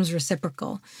it becomes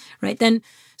reciprocal, right? Then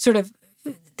sort of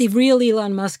the real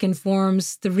Elon Musk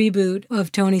informs the reboot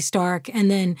of Tony Stark,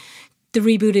 and then the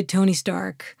rebooted Tony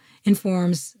Stark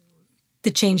informs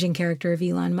the changing character of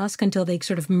Elon Musk until they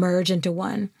sort of merge into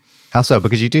one. How so?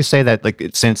 Because you do say that,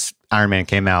 since Iron Man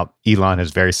came out, Elon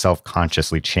has very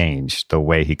self-consciously changed the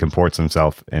way he comports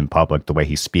himself in public, the way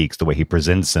he speaks, the way he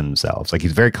presents himself.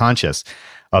 He's very conscious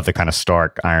of the kind of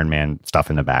Stark Iron Man stuff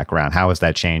in the background. How has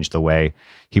that changed the way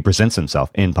he presents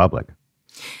himself in public?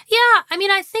 Yeah,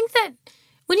 I think that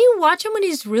when you watch him when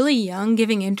he's really young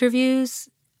giving interviews,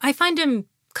 I find him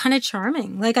kind of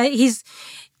charming. He's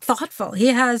thoughtful. He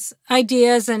has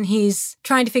ideas and he's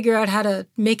trying to figure out how to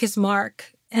make his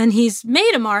mark. And he's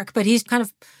made a mark, but he's kind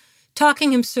of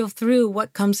talking himself through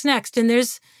what comes next. And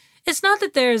it's not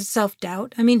that there's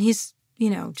self-doubt. He's,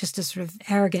 just a sort of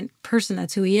arrogant person.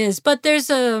 That's who he is. But there's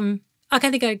I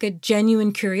think a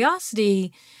genuine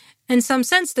curiosity in some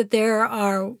sense that there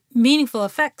are meaningful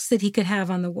effects that he could have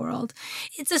on the world.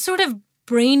 It's a sort of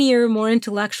brainier, more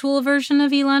intellectual version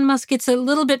of Elon Musk. It's a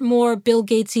little bit more Bill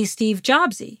Gatesy, Steve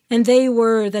Jobsy. And they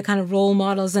were the kind of role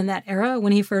models in that era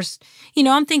when he first,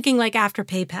 I'm thinking like after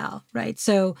PayPal, right?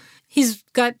 So he's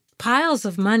got piles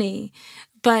of money,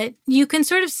 but you can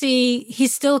sort of see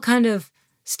he's still kind of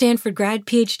Stanford grad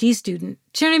PhD student.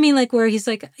 Do you know what I mean? Where he's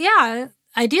like, yeah,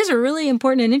 ideas are really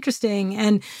important and interesting.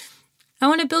 And I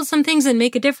want to build some things and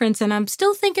make a difference, and I'm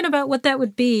still thinking about what that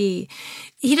would be.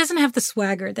 He doesn't have the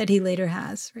swagger that he later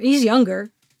has. He's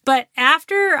younger, but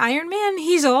after Iron Man,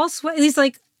 he's all he's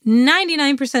like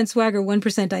 99% swagger,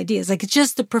 1% ideas. It's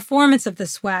just the performance of the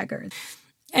swagger.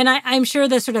 And I'm sure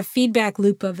the sort of feedback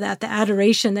loop of that, the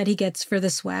adoration that he gets for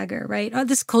the swagger, right?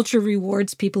 This culture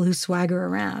rewards people who swagger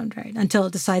around, right? Until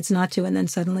it decides not to, and then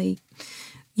suddenly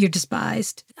you're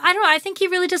despised. I don't know. I think he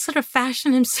really just sort of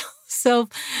fashioned himself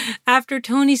after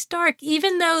Tony Stark,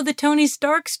 even though the Tony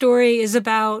Stark story is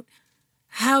about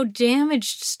how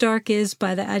damaged Stark is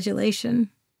by the adulation.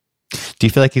 Do you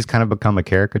feel like he's kind of become a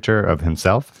caricature of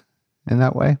himself in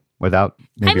that way without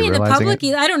maybe realizing the public,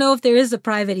 it? I don't know if there is a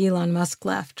private Elon Musk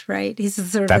left, right? He's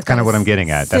sort of that's kind of what I'm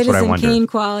getting at. That's what I wonder. Citizen Kane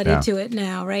quality to it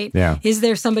now, right? Yeah. Is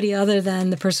there somebody other than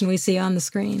the person we see on the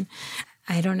screen?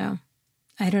 I don't know.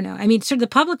 Sort of the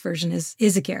public version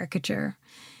is a caricature.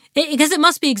 Because it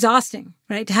must be exhausting,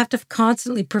 right? To have to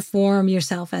constantly perform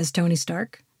yourself as Tony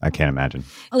Stark. I can't imagine.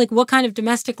 What kind of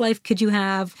domestic life could you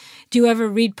have? Do you ever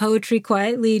read poetry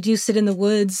quietly? Do you sit in the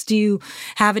woods? Do you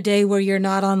have a day where you're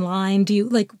not online? Do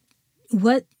you,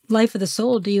 what life of the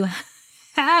soul do you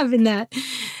have in that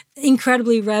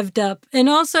incredibly revved up? And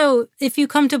also, if you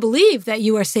come to believe that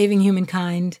you are saving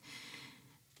humankind,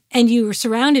 and you are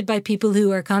surrounded by people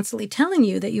who are constantly telling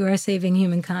you that you are saving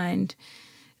humankind,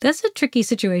 that's a tricky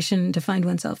situation to find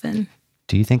oneself in.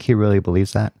 Do you think he really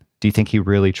believes that? Do you think he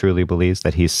really truly believes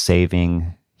that he's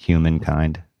saving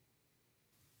humankind?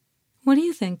 What do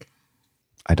you think?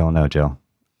 I don't know, Jill.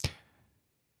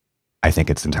 I think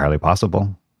it's entirely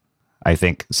possible. I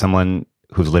think someone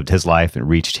who's lived his life and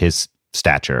reached his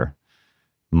stature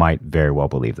might very well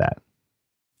believe that.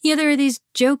 Yeah, there are these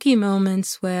jokey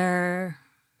moments where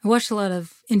I watched a lot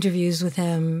of interviews with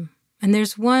him, and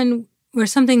there's one where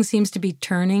something seems to be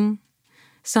turning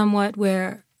somewhat,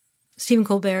 where Stephen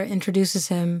Colbert introduces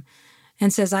him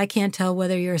and says, I can't tell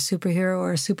whether you're a superhero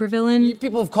or a supervillain.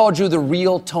 People have called you the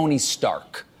real Tony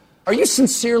Stark. Are you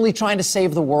sincerely trying to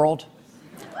save the world?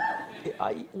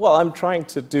 Well, I'm trying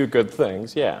to do good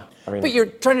things, yeah. But you're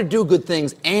trying to do good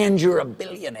things and you're a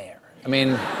billionaire. I mean,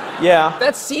 yeah.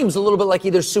 That seems a little bit like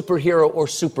either superhero or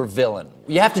supervillain.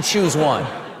 You have to choose one.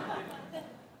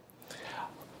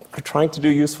 I'm trying to do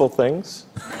useful things.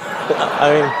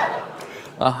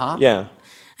 Yeah.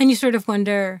 And you sort of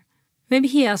wonder, maybe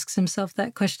he asks himself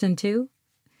that question too.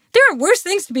 There are worse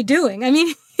things to be doing. I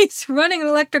mean, he's running an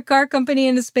electric car company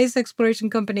and a space exploration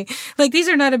company. Like, these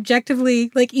are not objectively,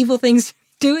 like, evil things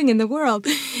doing in the world.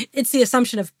 It's the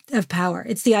assumption of power.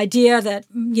 It's the idea that,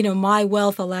 you know, my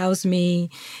wealth allows me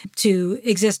to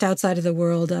exist outside of the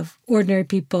world of ordinary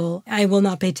people. I will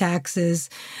not pay taxes.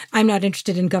 I'm not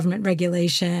interested in government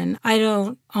regulation. I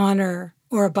don't honor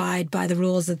or abide by the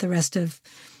rules that the rest of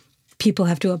people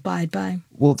have to abide by.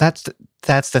 Well, that's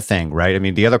the thing, right? I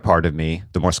mean, the other part of me,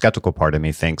 the more skeptical part of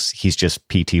me, thinks he's just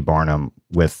P.T. Barnum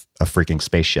with a freaking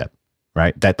spaceship,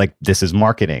 right? That, like, this is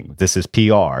marketing, this is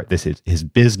PR, this is his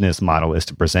business model is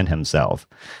to present himself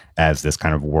as this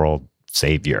kind of world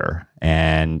savior,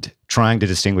 and trying to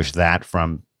distinguish that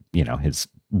from, you know, his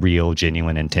real,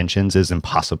 genuine intentions is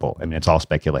impossible. I mean, it's all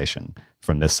speculation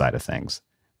from this side of things.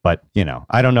 But, you know,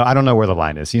 I don't know where the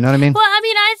line is. You know what I mean? Well, I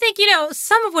mean, I think, you know,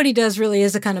 some of what he does really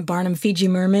is a kind of Barnum Fiji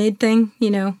mermaid thing,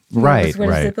 you know? Right, What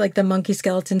right. is it, like the monkey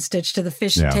skeleton stitched to the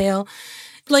fish tail?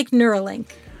 Like Neuralink.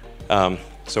 So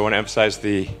I want to emphasize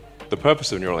the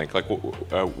purpose of Neuralink. Like,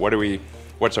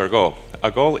 what's our goal? Our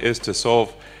goal is to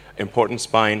solve important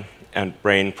spine and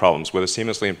brain problems with a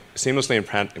seamlessly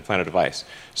implanted device.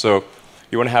 So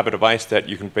you want to have a device that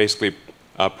you can basically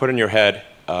put in your head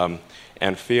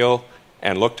and feel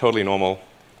and look totally normal,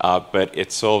 but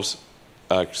it solves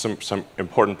some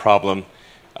important problem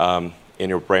in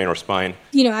your brain or spine.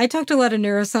 You know, I talked to a lot of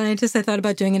neuroscientists. I thought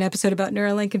about doing an episode about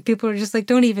Neuralink, and people are just like,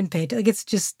 don't even pay it. Like,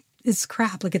 it's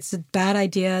crap. Like, it's a bad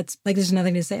idea. It's like, there's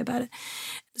nothing to say about it.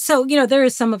 So, you know, there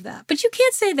is some of that. But you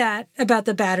can't say that about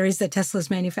the batteries that Tesla's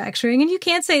manufacturing, and you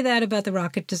can't say that about the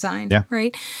rocket design,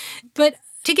 right? But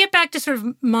to get back to sort of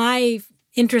my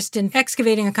interest in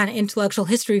excavating a kind of intellectual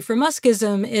history for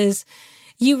Muskism is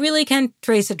you really can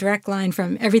trace a direct line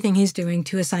from everything he's doing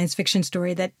to a science fiction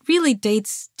story that really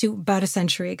dates to about a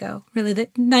century ago. Really, the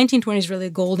 1920s is really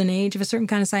a golden age of a certain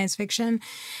kind of science fiction.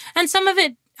 And some of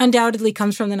it undoubtedly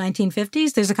comes from the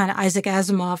 1950s. There's a kind of Isaac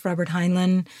Asimov, Robert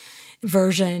Heinlein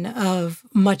version of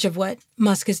much of what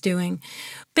Musk is doing.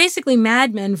 Basically,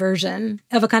 Mad Men version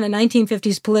of a kind of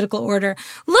 1950s political order.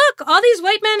 Look, all these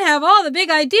white men have all the big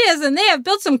ideas and they have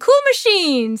built some cool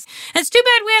machines. And it's too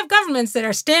bad we have governments that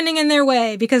are standing in their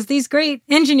way because these great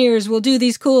engineers will do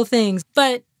these cool things.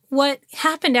 But what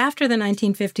happened after the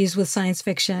 1950s with science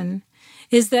fiction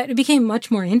is that it became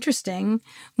much more interesting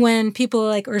when people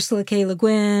like Ursula K. Le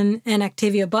Guin and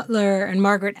Octavia Butler and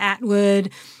Margaret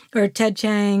Atwood or Ted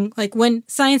Chiang, like when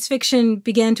science fiction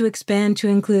began to expand to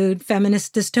include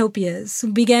feminist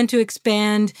dystopias, began to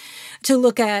expand to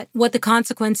look at what the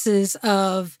consequences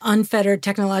of unfettered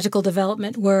technological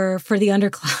development were for the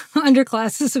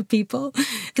underclasses of people.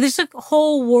 There's a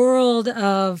whole world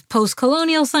of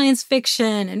post-colonial science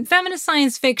fiction and feminist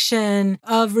science fiction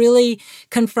of really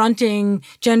confronting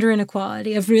gender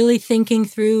inequality, of really thinking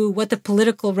through what the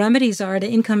political remedies are to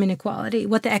income inequality,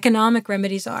 what the economic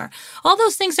remedies are. All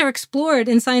those things are explored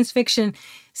in science fiction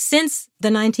since the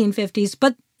 1950s,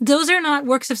 but those are not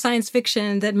works of science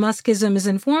fiction that Muskism is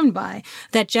informed by,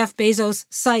 that Jeff Bezos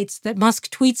cites, that Musk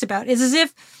tweets about. It's as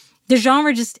if the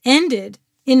genre just ended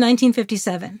in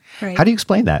 1957. Right? How do you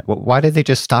explain that? Why did they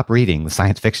just stop reading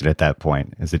science fiction at that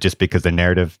point? Is it just because the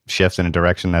narrative shifts in a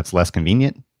direction that's less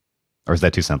convenient? Or is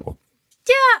that too simple?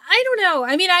 Yeah, I don't know.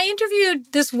 I mean, I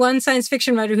interviewed this one science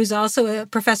fiction writer who's also a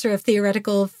professor of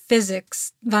theoretical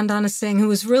physics, Vandana Singh, who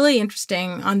was really interesting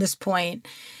on this point.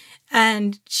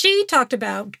 And she talked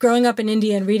about growing up in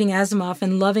India and reading Asimov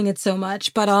and loving it so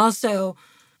much, but also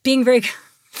being very,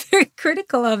 very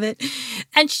critical of it.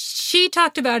 And she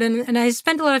talked about, and I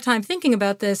spent a lot of time thinking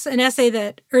about this, an essay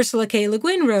that Ursula K. Le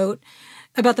Guin wrote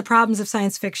about the problems of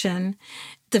science fiction,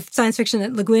 the science fiction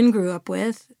that Le Guin grew up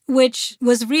with, which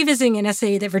was revisiting an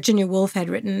essay that Virginia Woolf had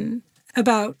written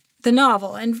about the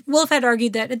novel. And Woolf had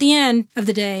argued that at the end of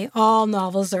the day, all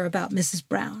novels are about Mrs.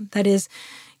 Brown. That is,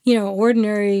 you know,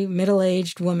 ordinary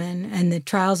middle-aged woman and the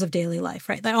trials of daily life,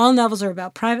 right? Like all novels are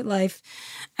about private life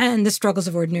and the struggles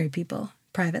of ordinary people.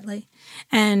 privately.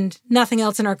 And nothing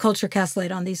else in our culture casts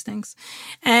light on these things.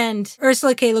 And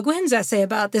Ursula K. Le Guin's essay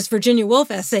about this Virginia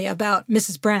Woolf essay about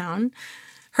Mrs. Brown,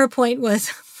 her point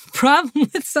was, problem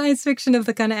with science fiction of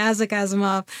the kind of Isaac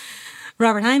Asimov,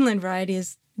 Robert Heinlein variety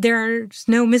is there's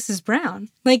no Mrs. Brown.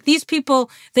 Like, these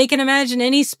people, they can imagine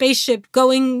any spaceship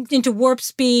going into warp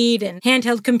speed and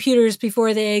handheld computers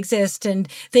before they exist, and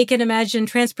they can imagine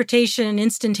transportation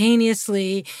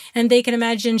instantaneously, and they can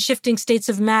imagine shifting states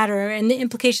of matter and the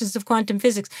implications of quantum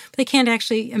physics, but they can't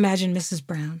actually imagine Mrs.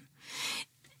 Brown.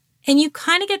 And you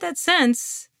kind of get that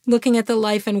sense looking at the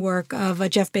life and work of a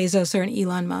Jeff Bezos or an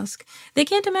Elon Musk. They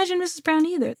can't imagine Mrs. Brown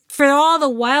either. For all the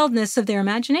wildness of their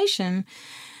imagination,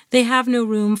 they have no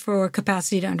room for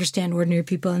capacity to understand ordinary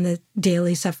people and the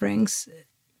daily sufferings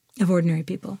of ordinary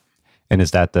people. And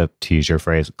is that to use your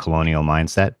phrase, colonial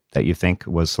mindset that you think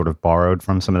was sort of borrowed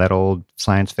from some of that old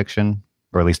science fiction,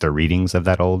 or at least the readings of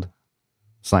that old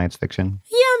science fiction?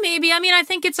 Yeah, maybe. I mean, I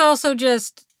think it's also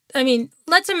just,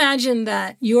 let's imagine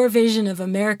that your vision of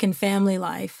American family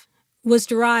life was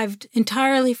derived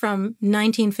entirely from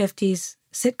 1950s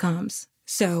sitcoms.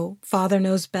 So Father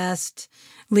Knows Best,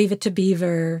 Leave It to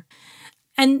Beaver.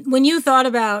 And when you thought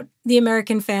about the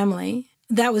American family,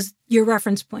 that was your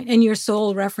reference point and your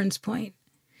sole reference point.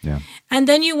 Yeah. And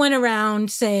then you went around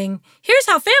saying, here's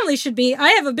how family should be. I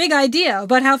have a big idea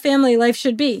about how family life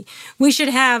should be. We should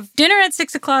have dinner at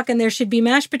 6:00 and there should be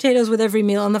mashed potatoes with every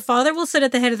meal. And the father will sit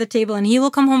at the head of the table and he will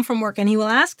come home from work and he will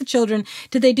ask the children,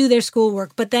 did they do their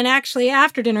schoolwork? But then actually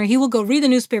after dinner, he will go read the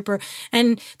newspaper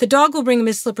and the dog will bring him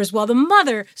his slippers while the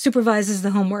mother supervises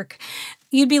the homework.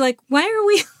 You'd be like, why are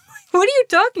we... What are you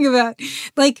talking about?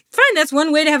 Like, fine, that's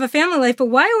one way to have a family life, but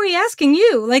why are we asking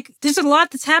you? Like, there's a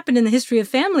lot that's happened in the history of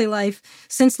family life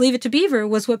since Leave It to Beaver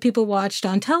was what people watched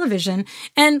on television.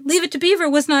 And Leave It to Beaver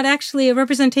was not actually a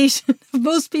representation of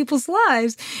most people's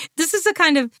lives. This is a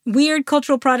kind of weird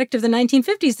cultural product of the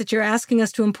 1950s that you're asking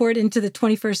us to import into the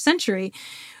 21st century.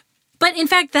 But in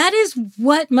fact, that is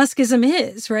what Muskism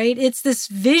is, right? It's this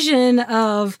vision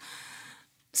of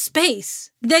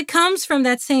space that comes from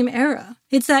that same era.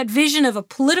 It's that vision of a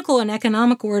political and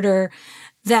economic order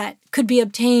that could be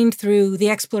obtained through the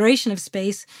exploration of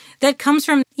space that comes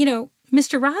from,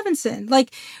 Mr. Robinson.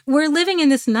 Like, we're living in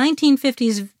this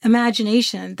 1950s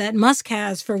imagination that Musk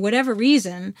has, for whatever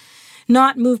reason,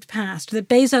 not moved past, that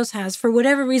Bezos has, for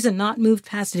whatever reason, not moved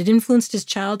past. It influenced his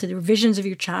childhood, the visions of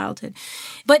your childhood.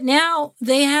 But now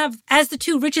they have, as the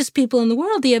two richest people in the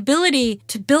world, the ability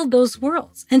to build those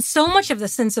worlds. And so much of the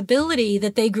sensibility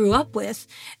that they grew up with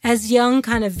as young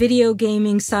kind of video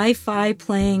gaming, sci-fi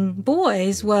playing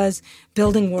boys was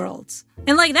building worlds.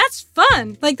 And that's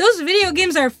fun. Those video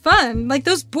games are fun.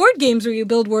 Those board games where you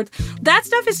build worlds, that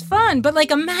stuff is fun. But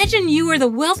imagine you were the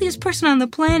wealthiest person on the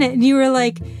planet and you were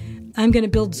like, I'm going to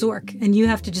build Zork, and you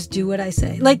have to just do what I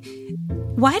say.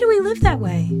 Why do we live that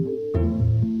way?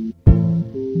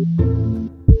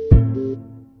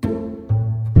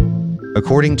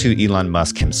 According to Elon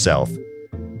Musk himself,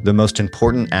 the most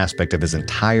important aspect of his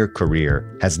entire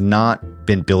career has not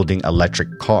been building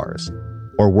electric cars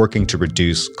or working to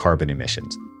reduce carbon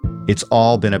emissions. It's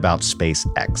all been about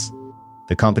SpaceX,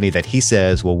 the company that he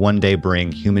says will one day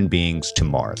bring human beings to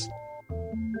Mars.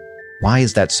 Why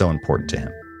is that so important to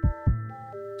him?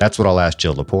 That's what I'll ask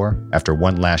Jill Lepore after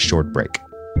one last short break.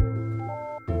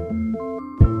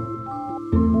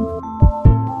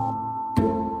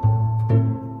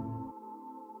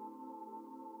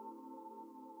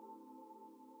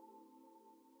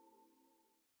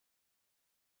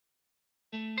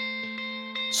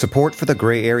 Support for the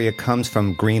gray area comes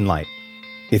from Greenlight.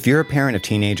 If you're a parent of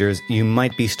teenagers, you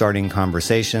might be starting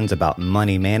conversations about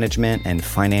money management and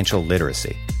financial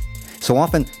literacy. So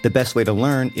often, the best way to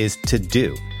learn is to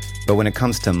do. But when it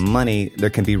comes to money,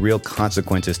 there can be real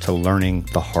consequences to learning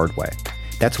the hard way.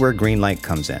 That's where Greenlight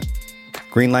comes in.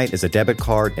 Greenlight is a debit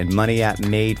card and money app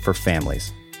made for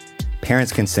families.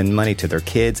 Parents can send money to their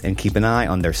kids and keep an eye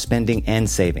on their spending and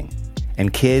saving.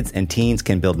 And kids and teens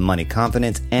can build money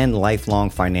confidence and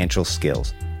lifelong financial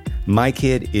skills. My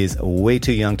kid is way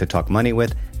too young to talk money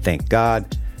with, thank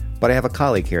God. But I have a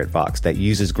colleague here at Vox that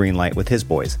uses Greenlight with his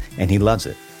boys, and he loves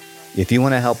it. If you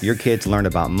want to help your kids learn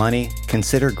about money,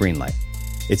 consider Greenlight.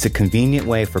 It's a convenient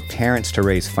way for parents to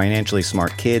raise financially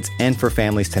smart kids and for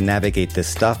families to navigate this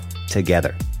stuff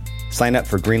together. Sign up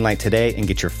for Greenlight today and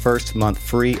get your first month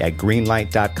free at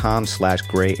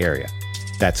greenlight.com/grayarea.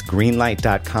 That's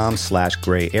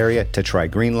greenlight.com/grayarea to try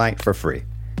Greenlight for free.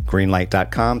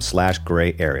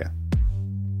 greenlight.com/grayarea.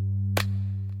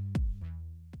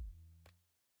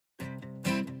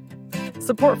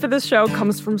 Support for this show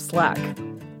comes from Slack.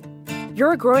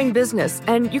 You're a growing business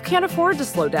and you can't afford to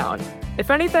slow down. If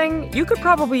anything, you could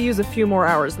probably use a few more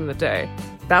hours in the day.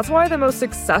 That's why the most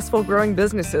successful growing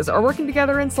businesses are working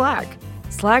together in Slack.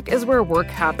 Slack is where work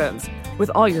happens,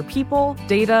 with all your people,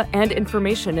 data, and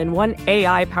information in one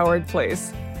AI-powered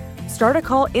place. Start a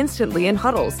call instantly in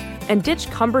huddles and ditch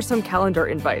cumbersome calendar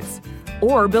invites.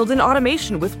 Or build an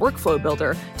automation with Workflow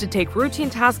Builder to take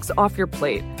routine tasks off your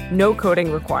plate. No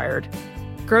coding required.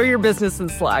 Grow your business in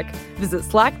Slack. Visit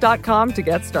slack.com to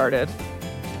get started.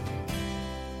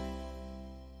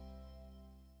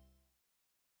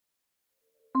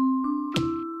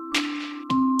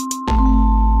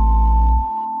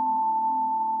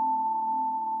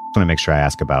 I want to make sure I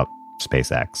ask about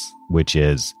SpaceX, which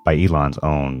is, by Elon's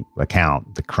own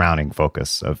account, the crowning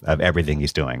focus of everything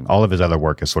he's doing. All of his other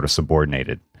work is sort of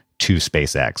subordinated to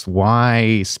SpaceX.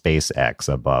 Why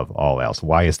SpaceX above all else?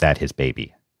 Why is that his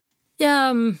baby?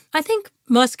 I think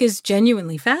Musk is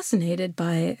genuinely fascinated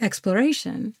by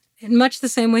exploration, in much the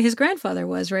same way his grandfather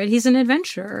was, right? He's an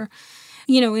adventurer,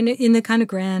 in the kind of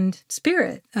grand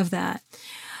spirit of that.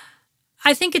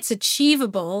 I think it's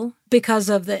achievable because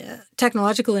of the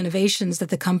technological innovations that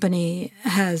the company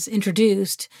has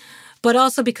introduced, but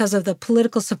also because of the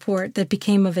political support that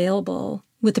became available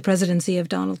with the presidency of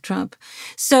Donald Trump.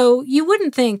 So you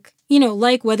wouldn't think,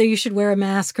 like whether you should wear a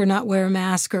mask or not wear a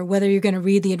mask, or whether you're going to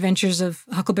read The Adventures of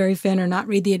Huckleberry Finn or not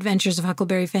read The Adventures of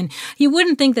Huckleberry Finn. You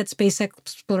wouldn't think that space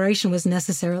exploration was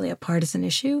necessarily a partisan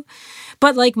issue.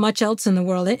 But like much else in the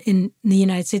world, in the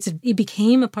United States, it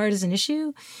became a partisan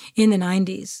issue in the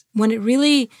 90s, when it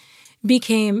really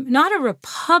became not a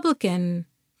Republican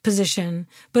position,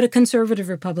 but a conservative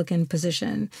Republican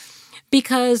position.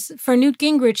 Because for Newt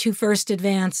Gingrich, who first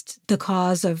advanced the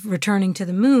cause of returning to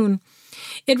the moon,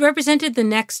 it represented the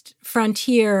next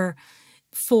frontier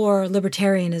for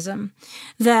libertarianism.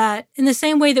 That in the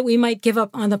same way that we might give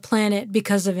up on the planet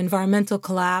because of environmental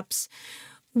collapse,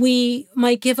 we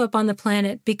might give up on the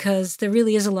planet because there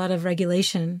really is a lot of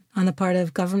regulation on the part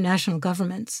of national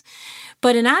governments.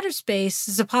 But in outer space,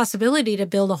 there's a possibility to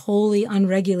build a wholly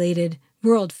unregulated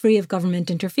world free of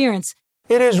government interference.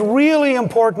 It is really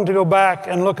important to go back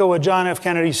and look at what John F.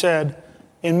 Kennedy said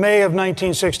in May of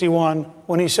 1961,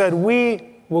 when he said, "We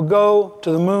will go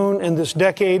to the moon in this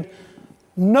decade."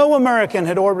 No American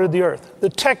had orbited the Earth. The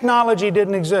technology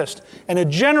didn't exist. And a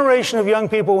generation of young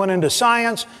people went into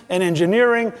science and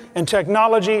engineering and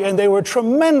technology, and they were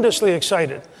tremendously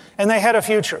excited. And they had a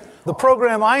future. The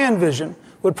program I envision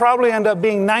would probably end up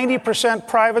being 90%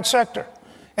 private sector.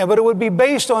 But it would be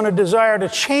based on a desire to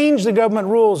change the government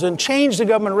rules and change the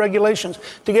government regulations,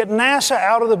 to get NASA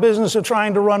out of the business of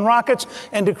trying to run rockets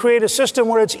and to create a system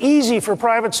where it's easy for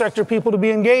private sector people to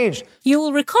be engaged. You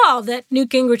will recall that Newt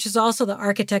Gingrich is also the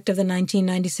architect of the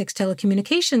 1996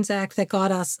 Telecommunications Act that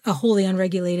got us a wholly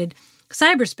unregulated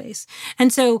cyberspace.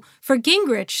 And so for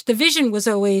Gingrich, the vision was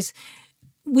always,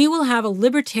 we will have a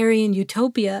libertarian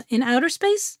utopia in outer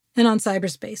space and on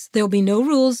cyberspace. There will be no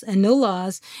rules and no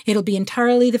laws. It'll be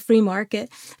entirely the free market.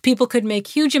 People could make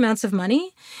huge amounts of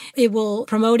money. It will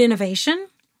promote innovation.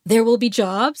 There will be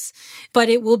jobs, but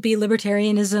it will be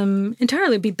libertarianism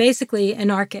entirely, be basically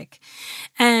anarchic.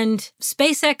 And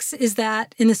SpaceX is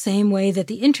that in the same way that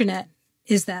the internet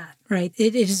is that, right?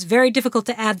 It is very difficult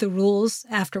to add the rules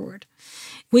afterward.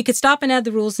 We could stop and add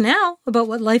the rules now about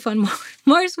what life on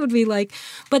Mars would be like,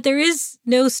 but there is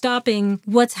no stopping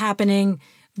what's happening,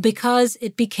 because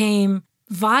it became,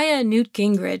 via Newt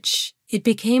Gingrich, it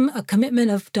became a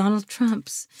commitment of Donald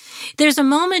Trump's. There's a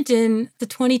moment in the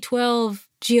 2012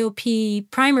 GOP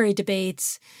primary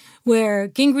debates where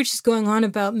Gingrich is going on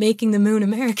about making the moon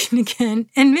American again,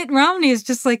 and Mitt Romney is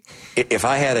just like... If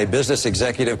I had a business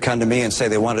executive come to me and say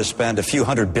they wanted to spend a few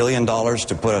 $100 billion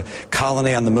to put a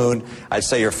colony on the moon, I'd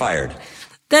say you're fired.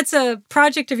 That's a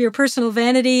project of your personal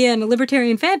vanity and a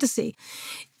libertarian fantasy.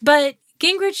 But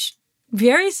Gingrich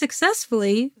very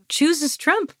successfully chooses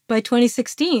Trump by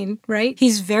 2016, right?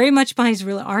 He's very much behind, he's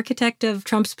really architect of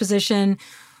Trump's position.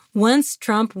 Once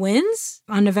Trump wins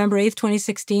on November 8th,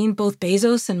 2016, both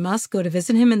Bezos and Musk go to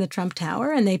visit him in the Trump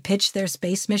Tower and they pitch their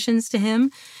space missions to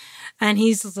him. And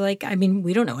he's like,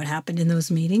 we don't know what happened in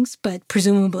those meetings, but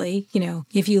presumably,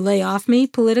 if you lay off me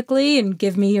politically and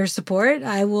give me your support,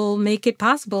 I will make it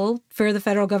possible for the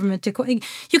federal government to...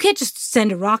 You can't just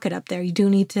send a rocket up there. You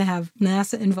do need to have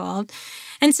NASA involved.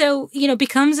 And so,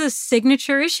 becomes a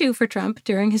signature issue for Trump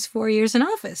during his 4 years in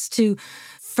office to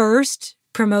first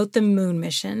promote the moon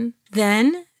mission,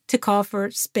 then to call for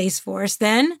Space Force,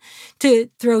 then to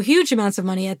throw huge amounts of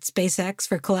money at SpaceX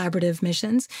for collaborative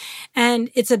missions. And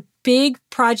it's a big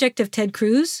project of Ted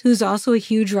Cruz, who's also a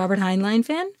huge Robert Heinlein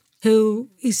fan, who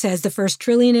says the first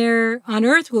trillionaire on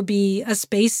Earth will be a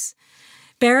space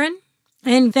baron.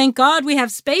 And thank God we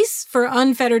have space for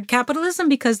unfettered capitalism,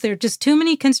 because there are just too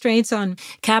many constraints on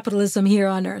capitalism here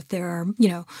on Earth. There are,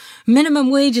 minimum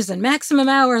wages and maximum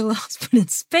hour laws, but in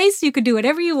space you could do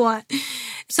whatever you want.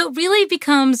 So it really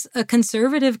becomes a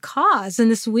conservative cause in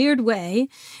this weird way.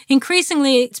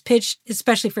 Increasingly, it's pitched,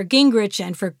 especially for Gingrich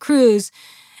and for Cruz,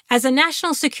 as a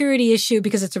national security issue,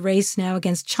 because it's a race now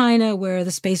against China, where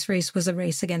the space race was a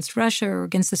race against Russia or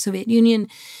against the Soviet Union.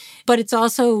 But it's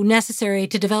also necessary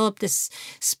to develop this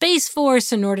space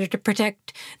force in order to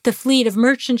protect the fleet of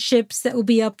merchant ships that will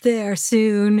be up there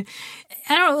soon.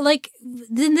 I don't know,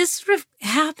 then this sort of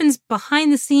happens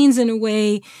behind the scenes in a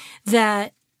way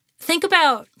that, think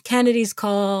about Kennedy's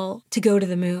call to go to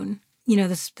the moon,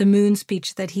 the moon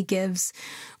speech that he gives,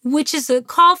 which is a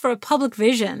call for a public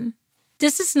vision.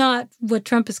 This is not what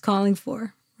Trump is calling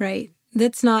for, right?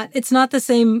 It's not the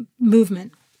same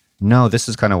movement. No, this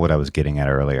is kind of what I was getting at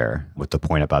earlier with the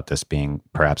point about this being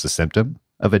perhaps a symptom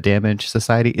of a damaged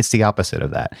society. It's the opposite of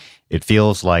that. It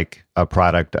feels like a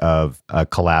product of a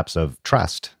collapse of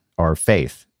trust or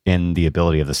faith in the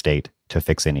ability of the state to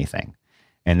fix anything.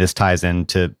 And this ties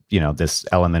into, this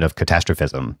element of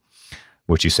catastrophism,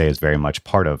 which you say is very much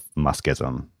part of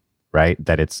Muskism, right?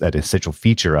 That it's an essential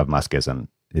feature of Muskism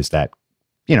is that,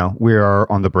 we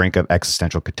are on the brink of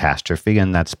existential catastrophe,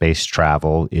 and that space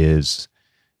travel is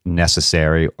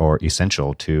necessary or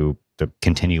essential to the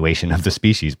continuation of the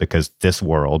species, because this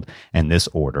world and this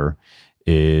order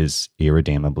is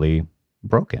irredeemably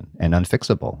broken and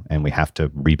unfixable, and we have to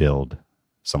rebuild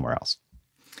somewhere else.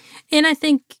 And I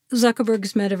think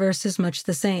Zuckerberg's metaverse is much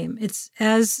the same. It's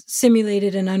as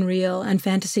simulated and unreal and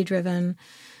fantasy-driven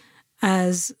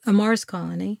as a Mars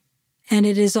colony. And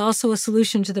it is also a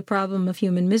solution to the problem of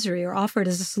human misery, or offered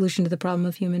as a solution to the problem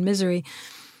of human misery.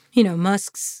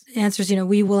 Musk's answers,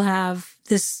 we will have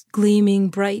this gleaming,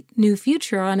 bright new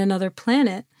future on another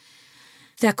planet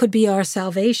that could be our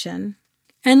salvation.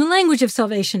 And the language of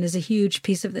salvation is a huge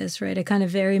piece of this, right? A kind of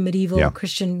very medieval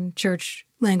Christian church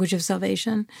language of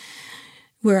salvation,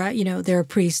 where, there are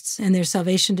priests and there's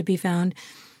salvation to be found.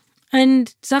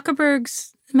 And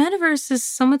Zuckerberg's metaverse is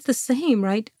somewhat the same,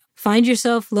 right? Find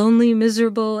yourself lonely,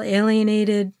 miserable,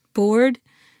 alienated, bored.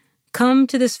 Come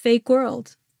to this fake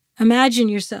world. Imagine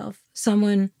yourself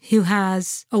someone who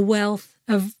has a wealth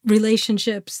of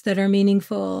relationships that are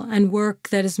meaningful and work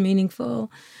that is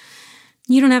meaningful.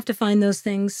 You don't have to find those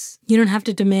things. You don't have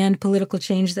to demand political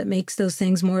change that makes those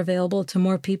things more available to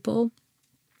more people.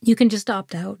 You can just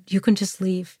opt out. You can just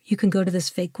leave. You can go to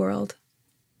this fake world.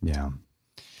 Yeah.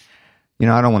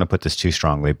 I don't want to put this too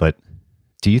strongly, but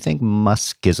do you think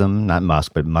Muskism, not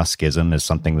Musk, but Muskism is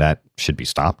something that should be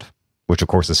stopped? Which, of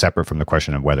course, is separate from the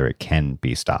question of whether it can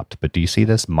be stopped. But do you see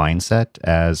this mindset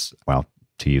as, well,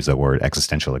 to use the word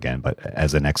existential again, but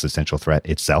as an existential threat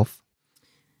itself?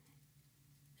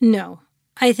 No.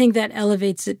 I think that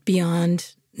elevates it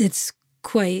beyond its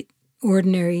quite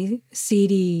ordinary,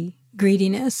 seedy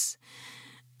greediness.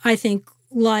 I think,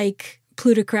 like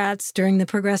plutocrats during the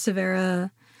progressive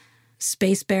era,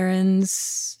 space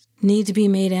barons need to be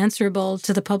made answerable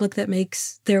to the public that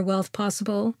makes their wealth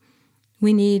possible.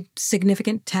 We need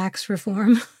significant tax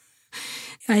reform.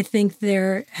 I think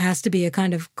there has to be a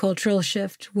kind of cultural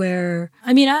shift where,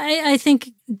 I think,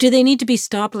 do they need to be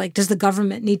stopped? Does the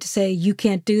government need to say, you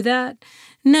can't do that?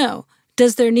 No.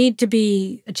 Does there need to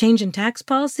be a change in tax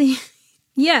policy?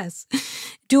 Yes.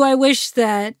 Do I wish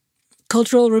that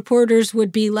cultural reporters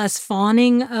would be less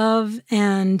fawning of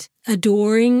and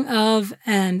adoring of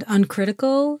and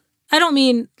uncritical? I don't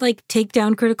mean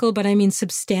takedown critical, but I mean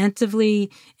substantively,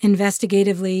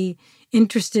 investigatively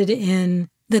interested in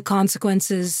the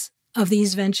consequences of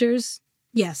these ventures.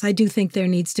 Yes, I do think there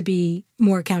needs to be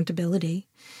more accountability.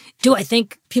 Do I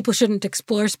think people shouldn't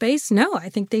explore space? No, I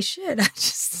think they should. I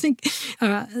just think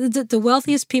the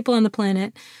wealthiest people on the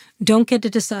planet don't get to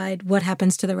decide what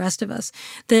happens to the rest of us.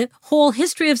 The whole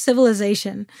history of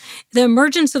civilization, the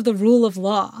emergence of the rule of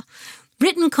law,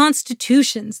 written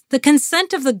constitutions, the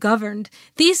consent of the governed,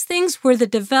 these things were the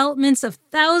developments of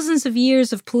thousands of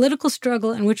years of political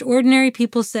struggle in which ordinary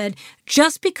people said,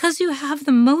 just because you have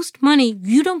the most money,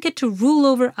 you don't get to rule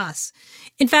over us.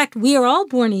 In fact, we are all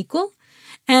born equal,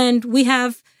 and we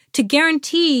have to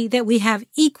guarantee that we have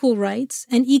equal rights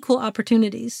and equal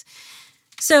opportunities.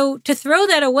 So to throw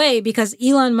that away because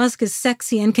Elon Musk is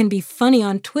sexy and can be funny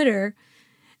on Twitter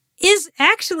is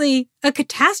actually a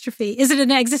catastrophe. Is it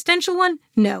an existential one?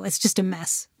 No, it's just a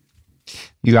mess.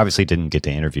 You obviously didn't get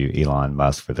to interview Elon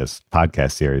Musk for this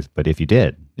podcast series, but if you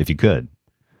could,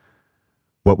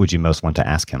 what would you most want to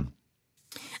ask him?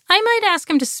 I might ask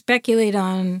him to speculate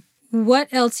on what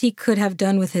else he could have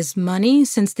done with his money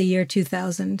since the year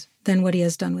 2000 than what he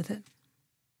has done with it.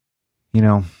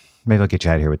 Maybe I'll get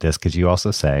you out of here with this. Could you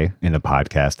also say in the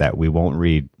podcast that we won't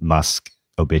read Musk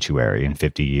obituary in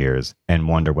 50 years and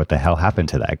wonder what the hell happened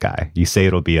to that guy? You say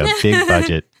it'll be a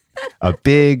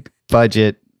big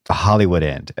budget Hollywood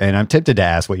end. And I'm tempted to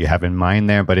ask what you have in mind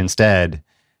there, but instead,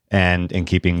 and in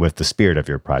keeping with the spirit of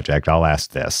your project, I'll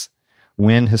ask this.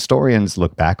 When historians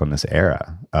look back on this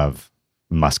era of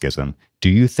Muskism, do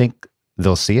you think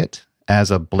they'll see it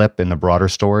as a blip in the broader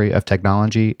story of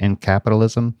technology and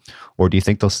capitalism? Or do you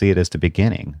think they'll see it as the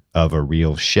beginning of a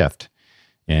real shift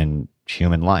in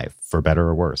human life, for better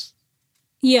or worse?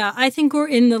 Yeah, I think we're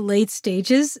in the late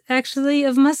stages, actually,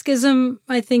 of Muskism.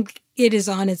 I think it is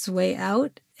on its way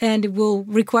out, and it will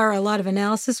require a lot of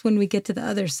analysis when we get to the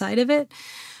other side of it.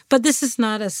 But this is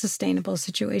not a sustainable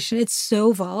situation. It's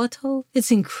so volatile.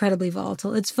 It's incredibly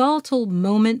volatile. It's volatile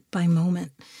moment by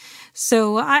moment.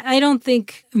 So I don't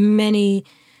think many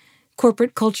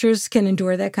corporate cultures can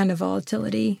endure that kind of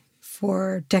volatility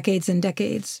for decades and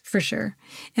decades, for sure.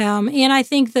 And I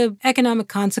think the economic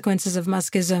consequences of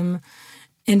Muskism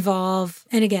involve,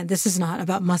 and again, this is not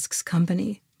about Musk's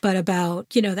company, but about,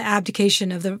 the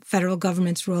abdication of the federal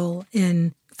government's role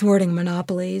in thwarting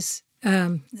monopolies.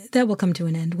 That will come to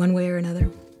an end one way or another.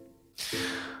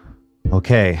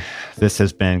 Okay, this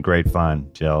has been great fun,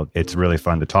 Jill. It's really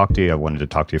fun to talk to you. I wanted to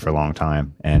talk to you for a long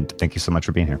time, and thank you so much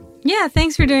for being here. Yeah,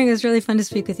 thanks for doing it. It was really fun to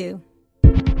speak with you.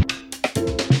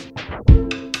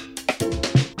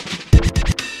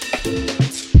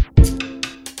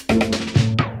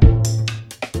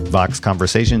 Vox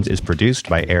Conversations is produced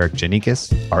by Eric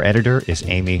Janikis. Our editor is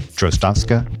Amy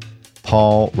Drozdowska.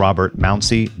 Paul Robert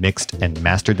Mounsey mixed and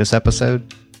mastered this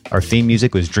episode. Our theme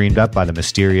music was dreamed up by the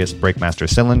mysterious Breakmaster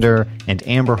Cylinder, and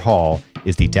Amber Hall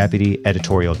is the Deputy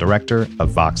Editorial Director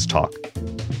of Vox Talk.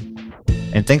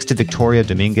 And thanks to Victoria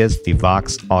Dominguez, the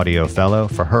Vox Audio Fellow,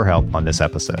 for her help on this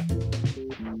episode.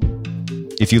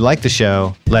 If you like the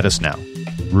show, let us know.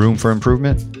 Room for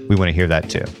improvement? We want to hear that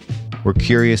too. We're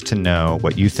curious to know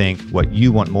what you think, what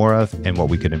you want more of, and what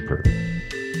we could improve.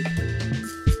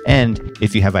 And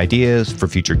if you have ideas for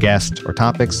future guests or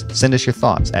topics, send us your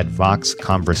thoughts at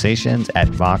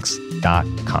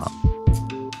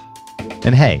voxconversations@vox.com.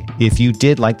 And hey, if you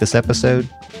did like this episode,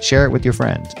 share it with your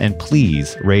friends, and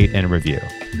please rate and review.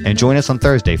 And join us on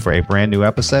Thursday for a brand new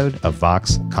episode of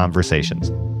Vox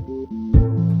Conversations.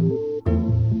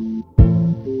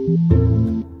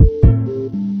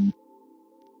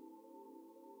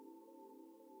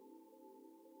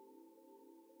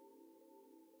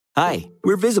 Hi,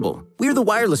 we're Visible. We're the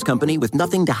wireless company with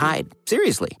nothing to hide.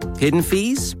 Seriously. Hidden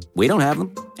fees? We don't have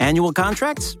them. Annual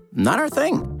contracts? Not our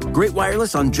thing. Great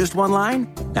wireless on just one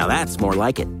line? Now that's more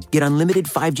like it. Get unlimited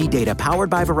 5G data powered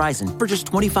by Verizon for just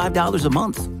 $25 a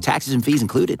month. Taxes and fees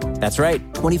included. That's right,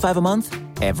 $25 a month,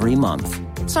 every month.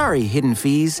 Sorry, hidden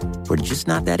fees. We're just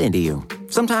not that into you.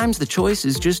 Sometimes the choice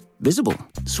is just Visible.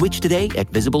 Switch today at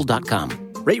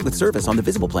Visible.com. Rate with service on the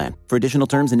Visible plan. For additional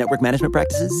terms and network management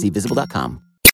practices, see Visible.com.